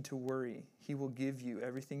need to worry. He will give you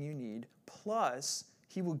everything you need. Plus,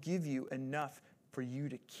 He will give you enough for you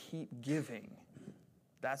to keep giving.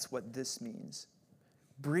 That's what this means.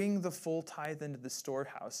 Bring the full tithe into the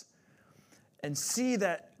storehouse and see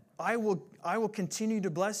that I will continue to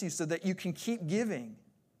bless you so that you can keep giving.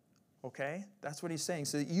 Okay? That's what He's saying,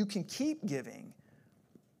 so that you can keep giving.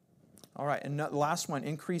 All right, and the last one,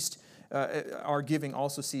 our giving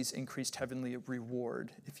also sees increased heavenly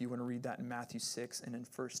reward, if you want to read that in Matthew 6 and in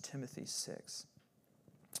 1 Timothy 6.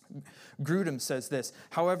 Grudem says this,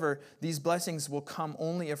 however, these blessings will come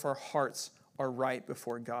only if our hearts are right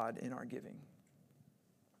before God in our giving.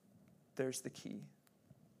 There's the key.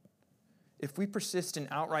 If we persist in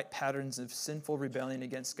outright patterns of sinful rebellion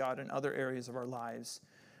against God in other areas of our lives,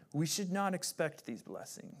 we should not expect these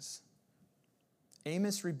blessings.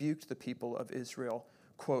 Amos rebuked the people of Israel,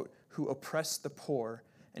 quote, who oppressed the poor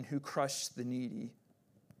and who crushed the needy.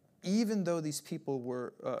 Even though these people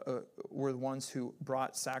were the ones who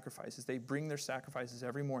brought sacrifices, they bring their sacrifices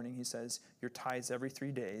every morning, he says, your tithes every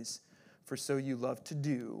 3 days, for so you love to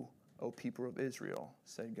do, O people of Israel,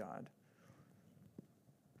 said God.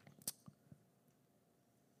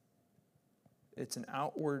 It's an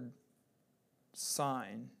outward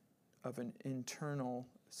sign of an internal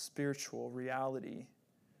spiritual reality.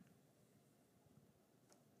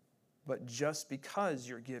 But just because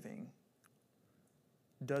you're giving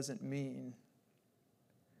doesn't mean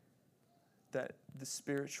that the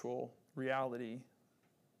spiritual reality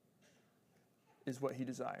is what he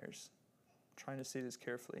desires. I'm trying to say this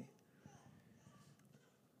carefully.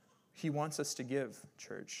 He wants us to give,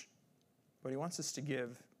 church, but he wants us to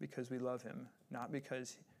give because we love him, not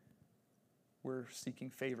because we're seeking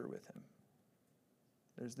favor with him.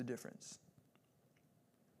 There's the difference.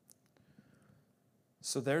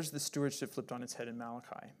 So there's the stewardship flipped on its head in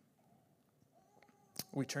Malachi.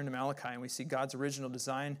 We turn to Malachi and we see God's original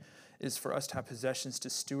design is for us to have possessions to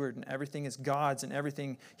steward, and everything is God's, and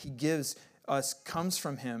everything he gives us comes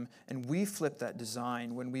from him, and we flip that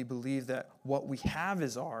design when we believe that what we have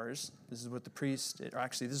is ours. This is what the priest did, or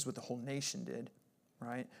actually this is what the whole nation did,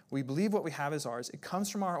 right? We believe what we have is ours. It comes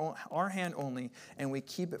from our hand only, and we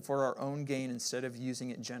keep it for our own gain instead of using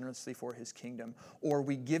it generously for his kingdom, or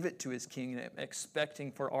we give it to his kingdom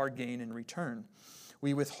expecting for our gain in return.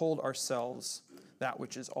 We withhold ourselves that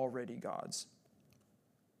which is already God's.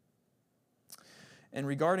 And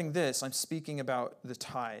regarding this, I'm speaking about the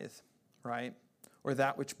tithe, right? Or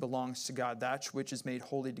that which belongs to God, that which is made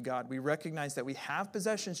holy to God. We recognize that we have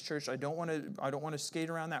possessions, church. I don't want to skate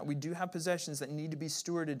around that. We do have possessions that need to be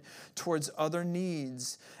stewarded towards other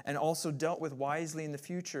needs and also dealt with wisely in the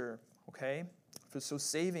future, okay? So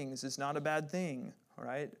savings is not a bad thing, all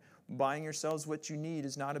right? Buying yourselves what you need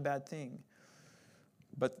is not a bad thing.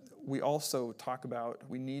 But we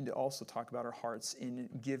need to also talk about our hearts in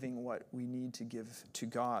giving what we need to give to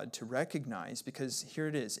God, to recognize, because here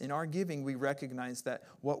it is. In our giving, we recognize that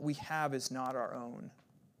what we have is not our own.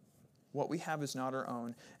 What we have is not our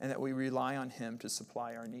own, and that we rely on him to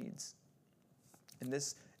supply our needs. And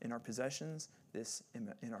this in our possessions, this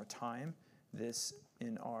in our time, this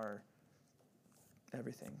in our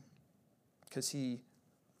everything. Because he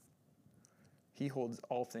holds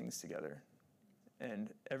all things together.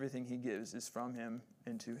 And everything he gives is from him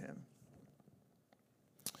and to him.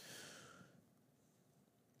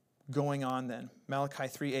 Going on then, Malachi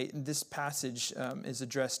 3:8. This passage is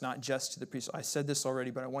addressed not just to the priest. I said this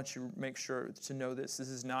already, but I want you to make sure to know this. This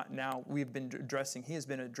is not now. He has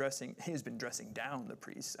been dressing down the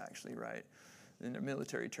priests, actually, right? In the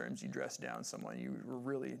military terms, you dress down someone.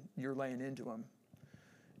 You're laying into them.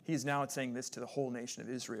 He's now saying this to the whole nation of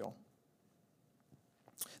Israel.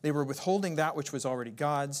 They were withholding that which was already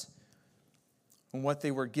God's, and what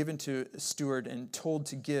they were given to steward and told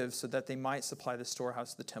to give so that they might supply the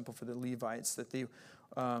storehouse of the temple for the Levites, that they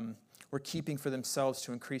were keeping for themselves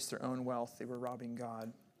to increase their own wealth. They were robbing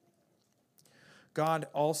God. God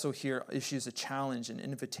also here issues a challenge, an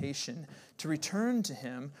invitation to return to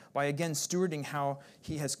him by again stewarding how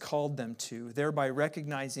he has called them to, thereby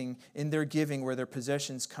recognizing in their giving where their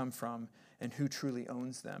possessions come from and who truly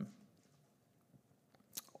owns them.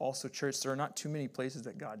 Also, church, there are not too many places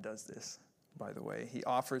that God does this, by the way. He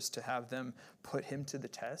offers to have them put him to the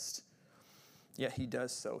test, yet he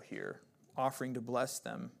does so here, offering to bless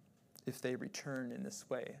them if they return in this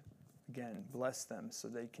way. Again, bless them so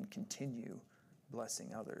they can continue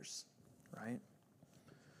blessing others, right?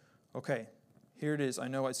 Okay, here it is. I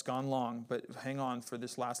know it's gone long, but hang on for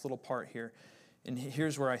this last little part here. And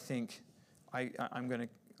here's where I think I'm going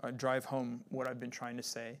to drive home what I've been trying to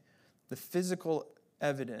say. The physical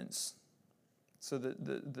evidence. So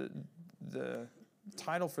the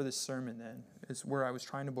title for this sermon then is where I was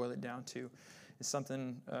trying to boil it down to is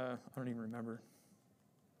something I don't even remember.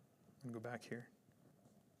 I'm going to go back here.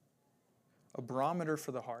 A barometer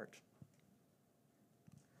for the heart.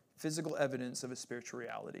 Physical evidence of a spiritual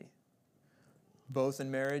reality, both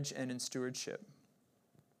in marriage and in stewardship.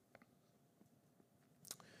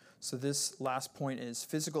 So this last point is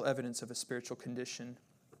physical evidence of a spiritual condition.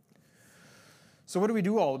 So what do we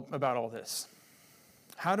do about all this?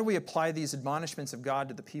 How do we apply these admonishments of God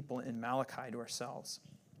to the people in Malachi to ourselves?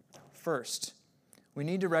 First, we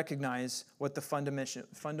need to recognize what the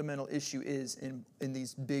fundamental issue is in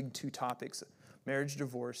these big two topics, marriage,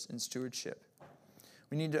 divorce, and stewardship.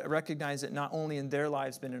 We need to recognize it not only in their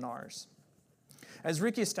lives, but in ours. As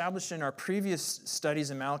Ricky established in our previous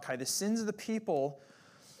studies in Malachi, the sins of the people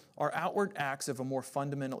are outward acts of a more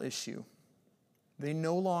fundamental issue. They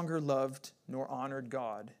no longer loved nor honored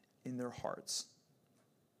God in their hearts,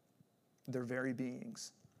 their very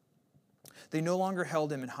beings. They no longer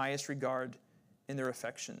held him in highest regard in their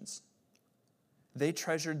affections. They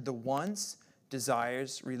treasured the wants,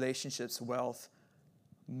 desires, relationships, wealth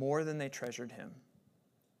more than they treasured him.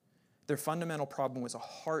 Their fundamental problem was a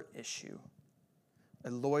heart issue,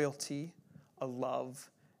 a loyalty, a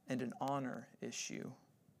love, and an honor issue.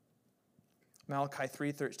 Malachi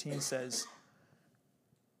 3:13 says,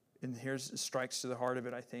 and here's strikes to the heart of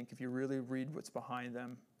it, I think, if you really read what's behind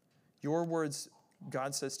them. Your words,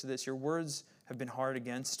 God says to this, your words have been hard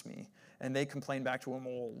against me. And they complain back to him,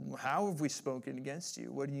 well, how have we spoken against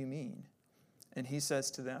you? What do you mean? And he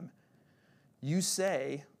says to them, you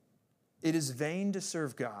say, it is vain to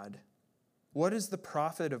serve God. What is the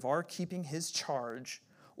profit of our keeping his charge,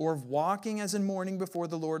 or of walking as in mourning before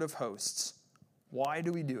the Lord of hosts? Why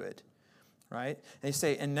do we do it? Right? And they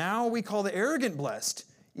say, and now we call the arrogant blessed.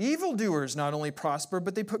 Evildoers not only prosper,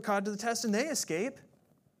 but they put God to the test and they escape.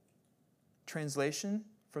 Translation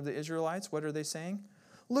for the Israelites, what are they saying?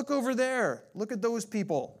 Look over there. Look at those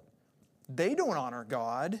people. They don't honor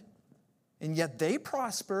God, and yet they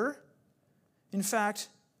prosper. In fact,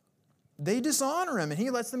 they dishonor him, and he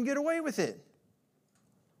lets them get away with it.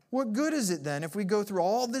 What good is it then if we go through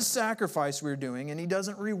all this sacrifice we're doing and he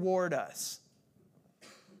doesn't reward us?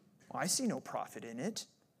 Well, I see no profit in it.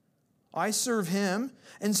 I serve him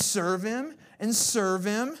and serve him and serve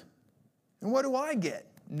him. And what do I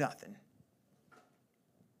get? Nothing.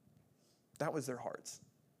 That was their hearts.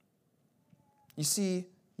 You see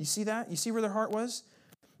that? You see where their heart was?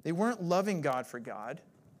 They weren't loving God for God.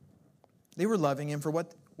 They were loving him for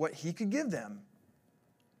what he could give them.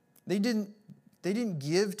 They didn't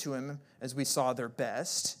give to him, as we saw, their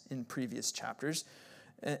best in previous chapters,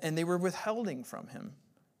 and they were withholding from him.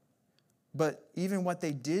 But even what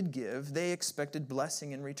they did give, they expected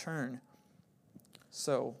blessing in return.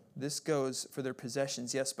 So this goes for their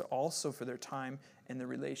possessions, yes, but also for their time and their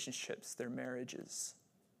relationships, their marriages.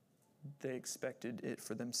 They expected it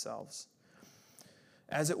for themselves.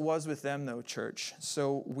 As it was with them, though, church,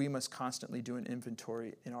 so we must constantly do an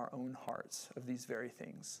inventory in our own hearts of these very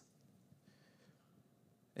things.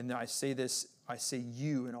 And I say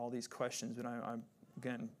you in all these questions, but I'm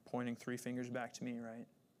again pointing three fingers back to me, right?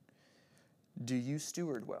 Do you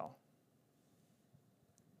steward well?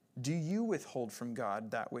 Do you withhold from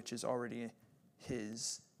God that which is already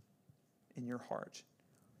his in your heart?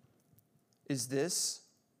 Is this,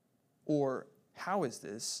 or how is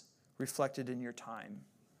this reflected in your time,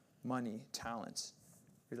 money, talents,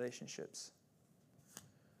 relationships?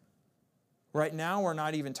 Right now, we're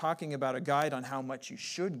not even talking about a guide on how much you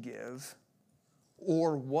should give,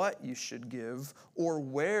 or what you should give, or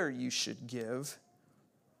where you should give.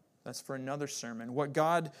 That's for another sermon. What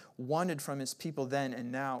God wanted from his people then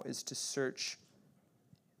and now is to search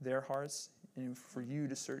their hearts and for you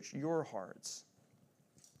to search your hearts.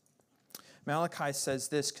 Malachi says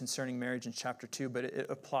this concerning marriage in chapter 2, but it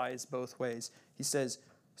applies both ways. He says,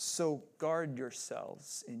 so guard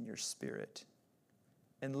yourselves in your spirit,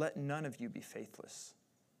 and let none of you be faithless.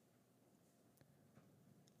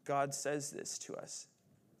 God says this to us.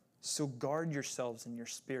 So guard yourselves in your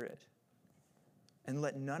spirit, and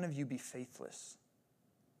let none of you be faithless.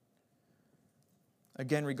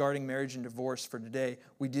 Again, regarding marriage and divorce for today,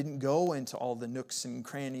 we didn't go into all the nooks and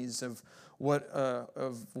crannies of what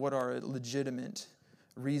are legitimate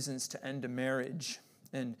reasons to end a marriage.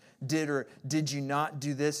 And did or did you not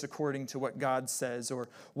do this according to what God says? Or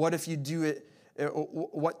what if you do it?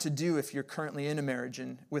 What to do if you're currently in a marriage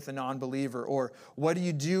and with a non-believer? Or what do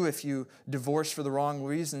you do if you divorce for the wrong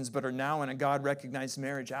reasons but are now in a God-recognized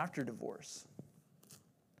marriage after divorce?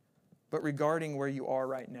 But regarding where you are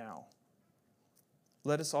right now,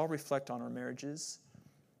 let us all reflect on our marriages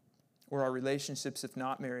or our relationships if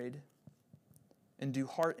not married and do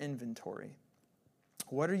heart inventory.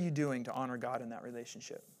 What are you doing to honor God in that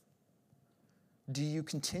relationship? Do you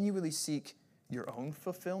continually seek your own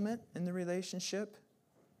fulfillment in the relationship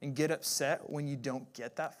and get upset when you don't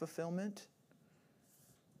get that fulfillment?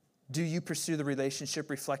 Do you pursue the relationship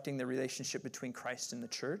reflecting the relationship between Christ and the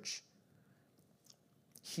church?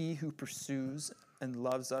 He who pursues and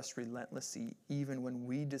loves us relentlessly, even when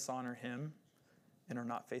we dishonor him and are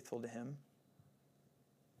not faithful to him.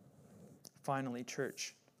 Finally,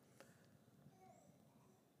 church,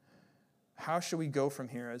 how should we go from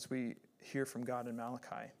here as we hear from God in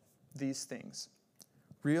Malachi? These things.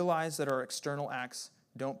 Realize that our external acts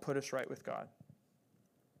don't put us right with God.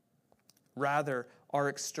 Rather, our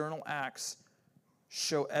external acts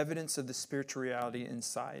show evidence of the spiritual reality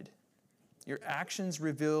inside. Your actions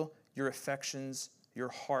reveal your affections, your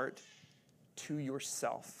heart to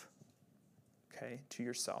yourself. Okay, to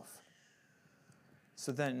yourself.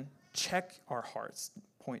 So then check our hearts.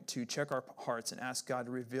 Point 2, check our hearts and ask God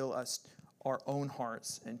to reveal us our own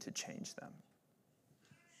hearts and to change them.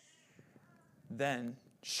 Then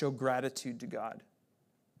show gratitude to God.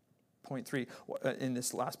 Point 3, in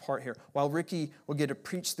this last part here. While Ricky will get to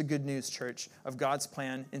preach the good news, church, of God's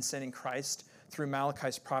plan in sending Christ through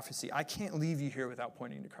Malachi's prophecy, I can't leave you here without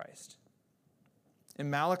pointing to Christ. In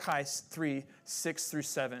Malachi 3, 6 through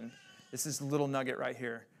 7, this is a little nugget right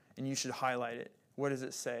here, and you should highlight it. What does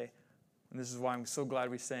it say? And this is why I'm so glad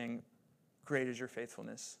we sang, "Great is your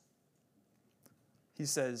faithfulness." He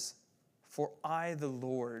says, "For I, the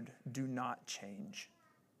Lord, do not change.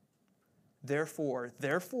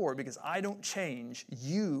 Therefore, because I don't change,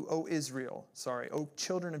 you, O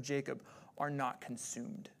children of Jacob, are not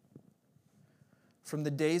consumed. From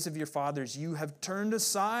the days of your fathers, you have turned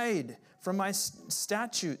aside from my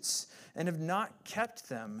statutes and have not kept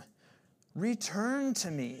them. Return to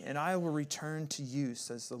me, and I will return to you,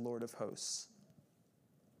 says the Lord of hosts.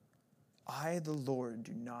 I, the Lord,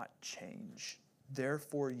 do not change.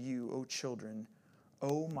 Therefore you, O children,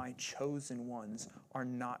 O my chosen ones, are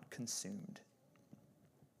not consumed."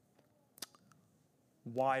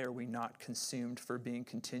 Why are we not consumed for being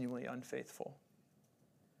continually unfaithful?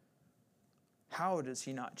 How does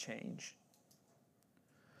he not change?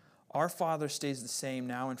 Our Father stays the same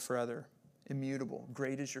now and forever, immutable.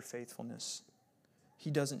 Great is your faithfulness. He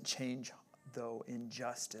doesn't change, though, in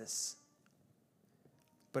justice.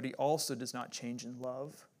 But he also does not change in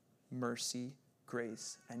love, mercy,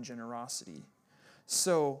 grace, and generosity.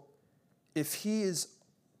 So, if he is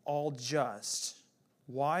all just,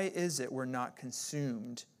 why is it we're not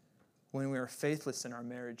consumed when we are faithless in our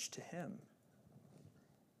marriage to him,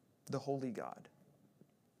 the holy God,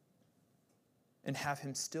 and have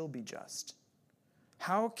him still be just?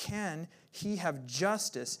 How can he have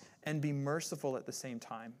justice and be merciful at the same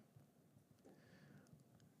time?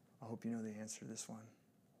 I hope you know the answer to this one.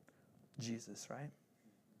 Jesus, right?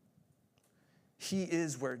 He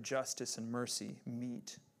is where justice and mercy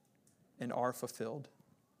meet and are fulfilled.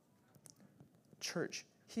 Church,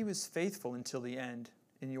 he was faithful until the end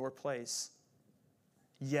in your place.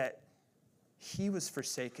 Yet, he was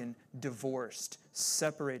forsaken, divorced,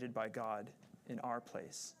 separated by God in our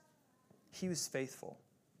place. He was faithful.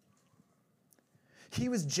 He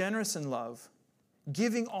was generous in love,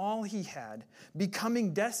 giving all he had,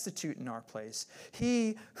 becoming destitute in our place.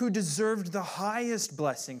 He who deserved the highest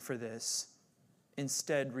blessing for this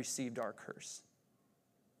instead received our curse.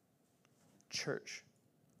 Church,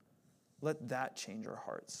 let that change our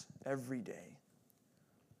hearts every day.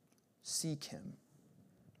 Seek him.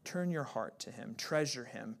 Turn your heart to him. Treasure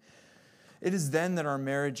him. It is then that our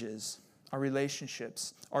marriages, our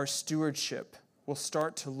relationships, our stewardship will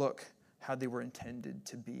start to look how they were intended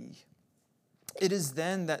to be. It is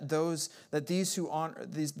then that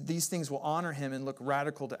these things will honor him and look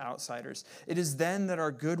radical to outsiders. It is then that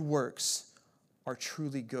our good works are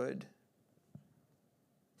truly good.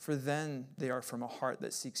 For then they are from a heart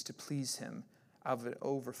that seeks to please him out of an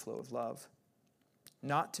overflow of love.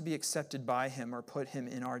 Not to be accepted by him or put him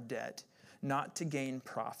in our debt, not to gain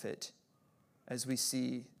profit, as we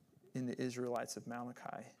see in the Israelites of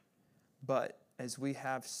Malachi, but, as we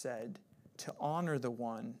have said, to honor the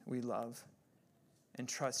one we love and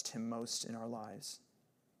trust him most in our lives.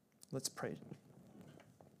 Let's pray.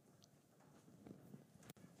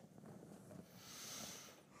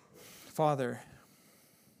 Father,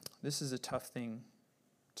 this is a tough thing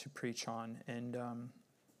to preach on, and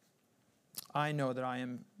I know that I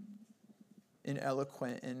am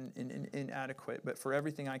ineloquent and inadequate, but for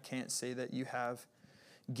everything I can't say that you have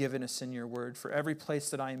given us in your word, for every place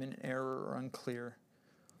that I am in error or unclear,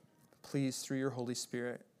 please, through your Holy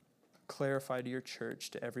Spirit, clarify to your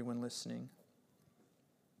church, to everyone listening.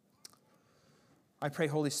 I pray,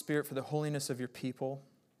 Holy Spirit, for the holiness of your people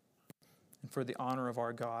and for the honor of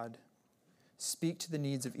our God. Speak to the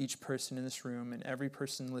needs of each person in this room and every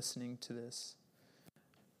person listening to this.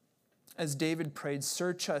 As David prayed,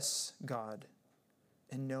 search us, God,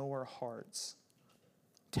 and know our hearts.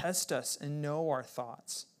 Test us and know our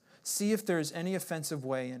thoughts. See if there is any offensive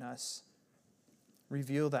way in us.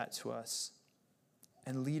 Reveal that to us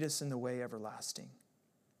and lead us in the way everlasting.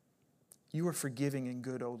 You are forgiving and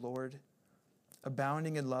good, O Lord,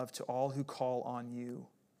 abounding in love to all who call on you.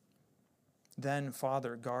 Then,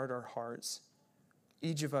 Father, guard our hearts.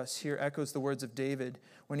 Each of us here echoes the words of David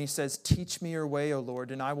when he says, "Teach me your way, O Lord,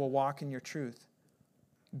 and I will walk in your truth.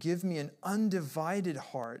 Give me an undivided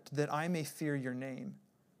heart that I may fear your name.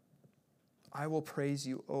 I will praise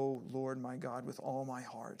you, O Lord my God, with all my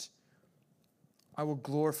heart. I will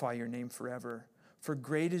glorify your name forever, for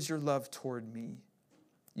great is your love toward me.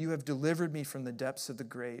 You have delivered me from the depths of the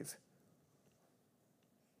grave.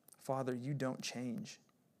 Father, you don't change.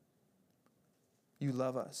 You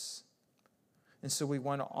love us. And so we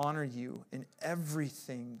want to honor you in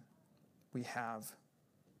everything we have,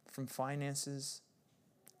 from finances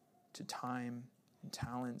to time and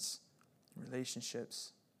talents and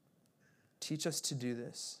relationships. Teach us to do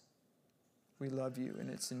this. We love you, and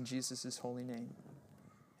it's in Jesus' holy name.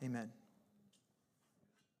 Amen.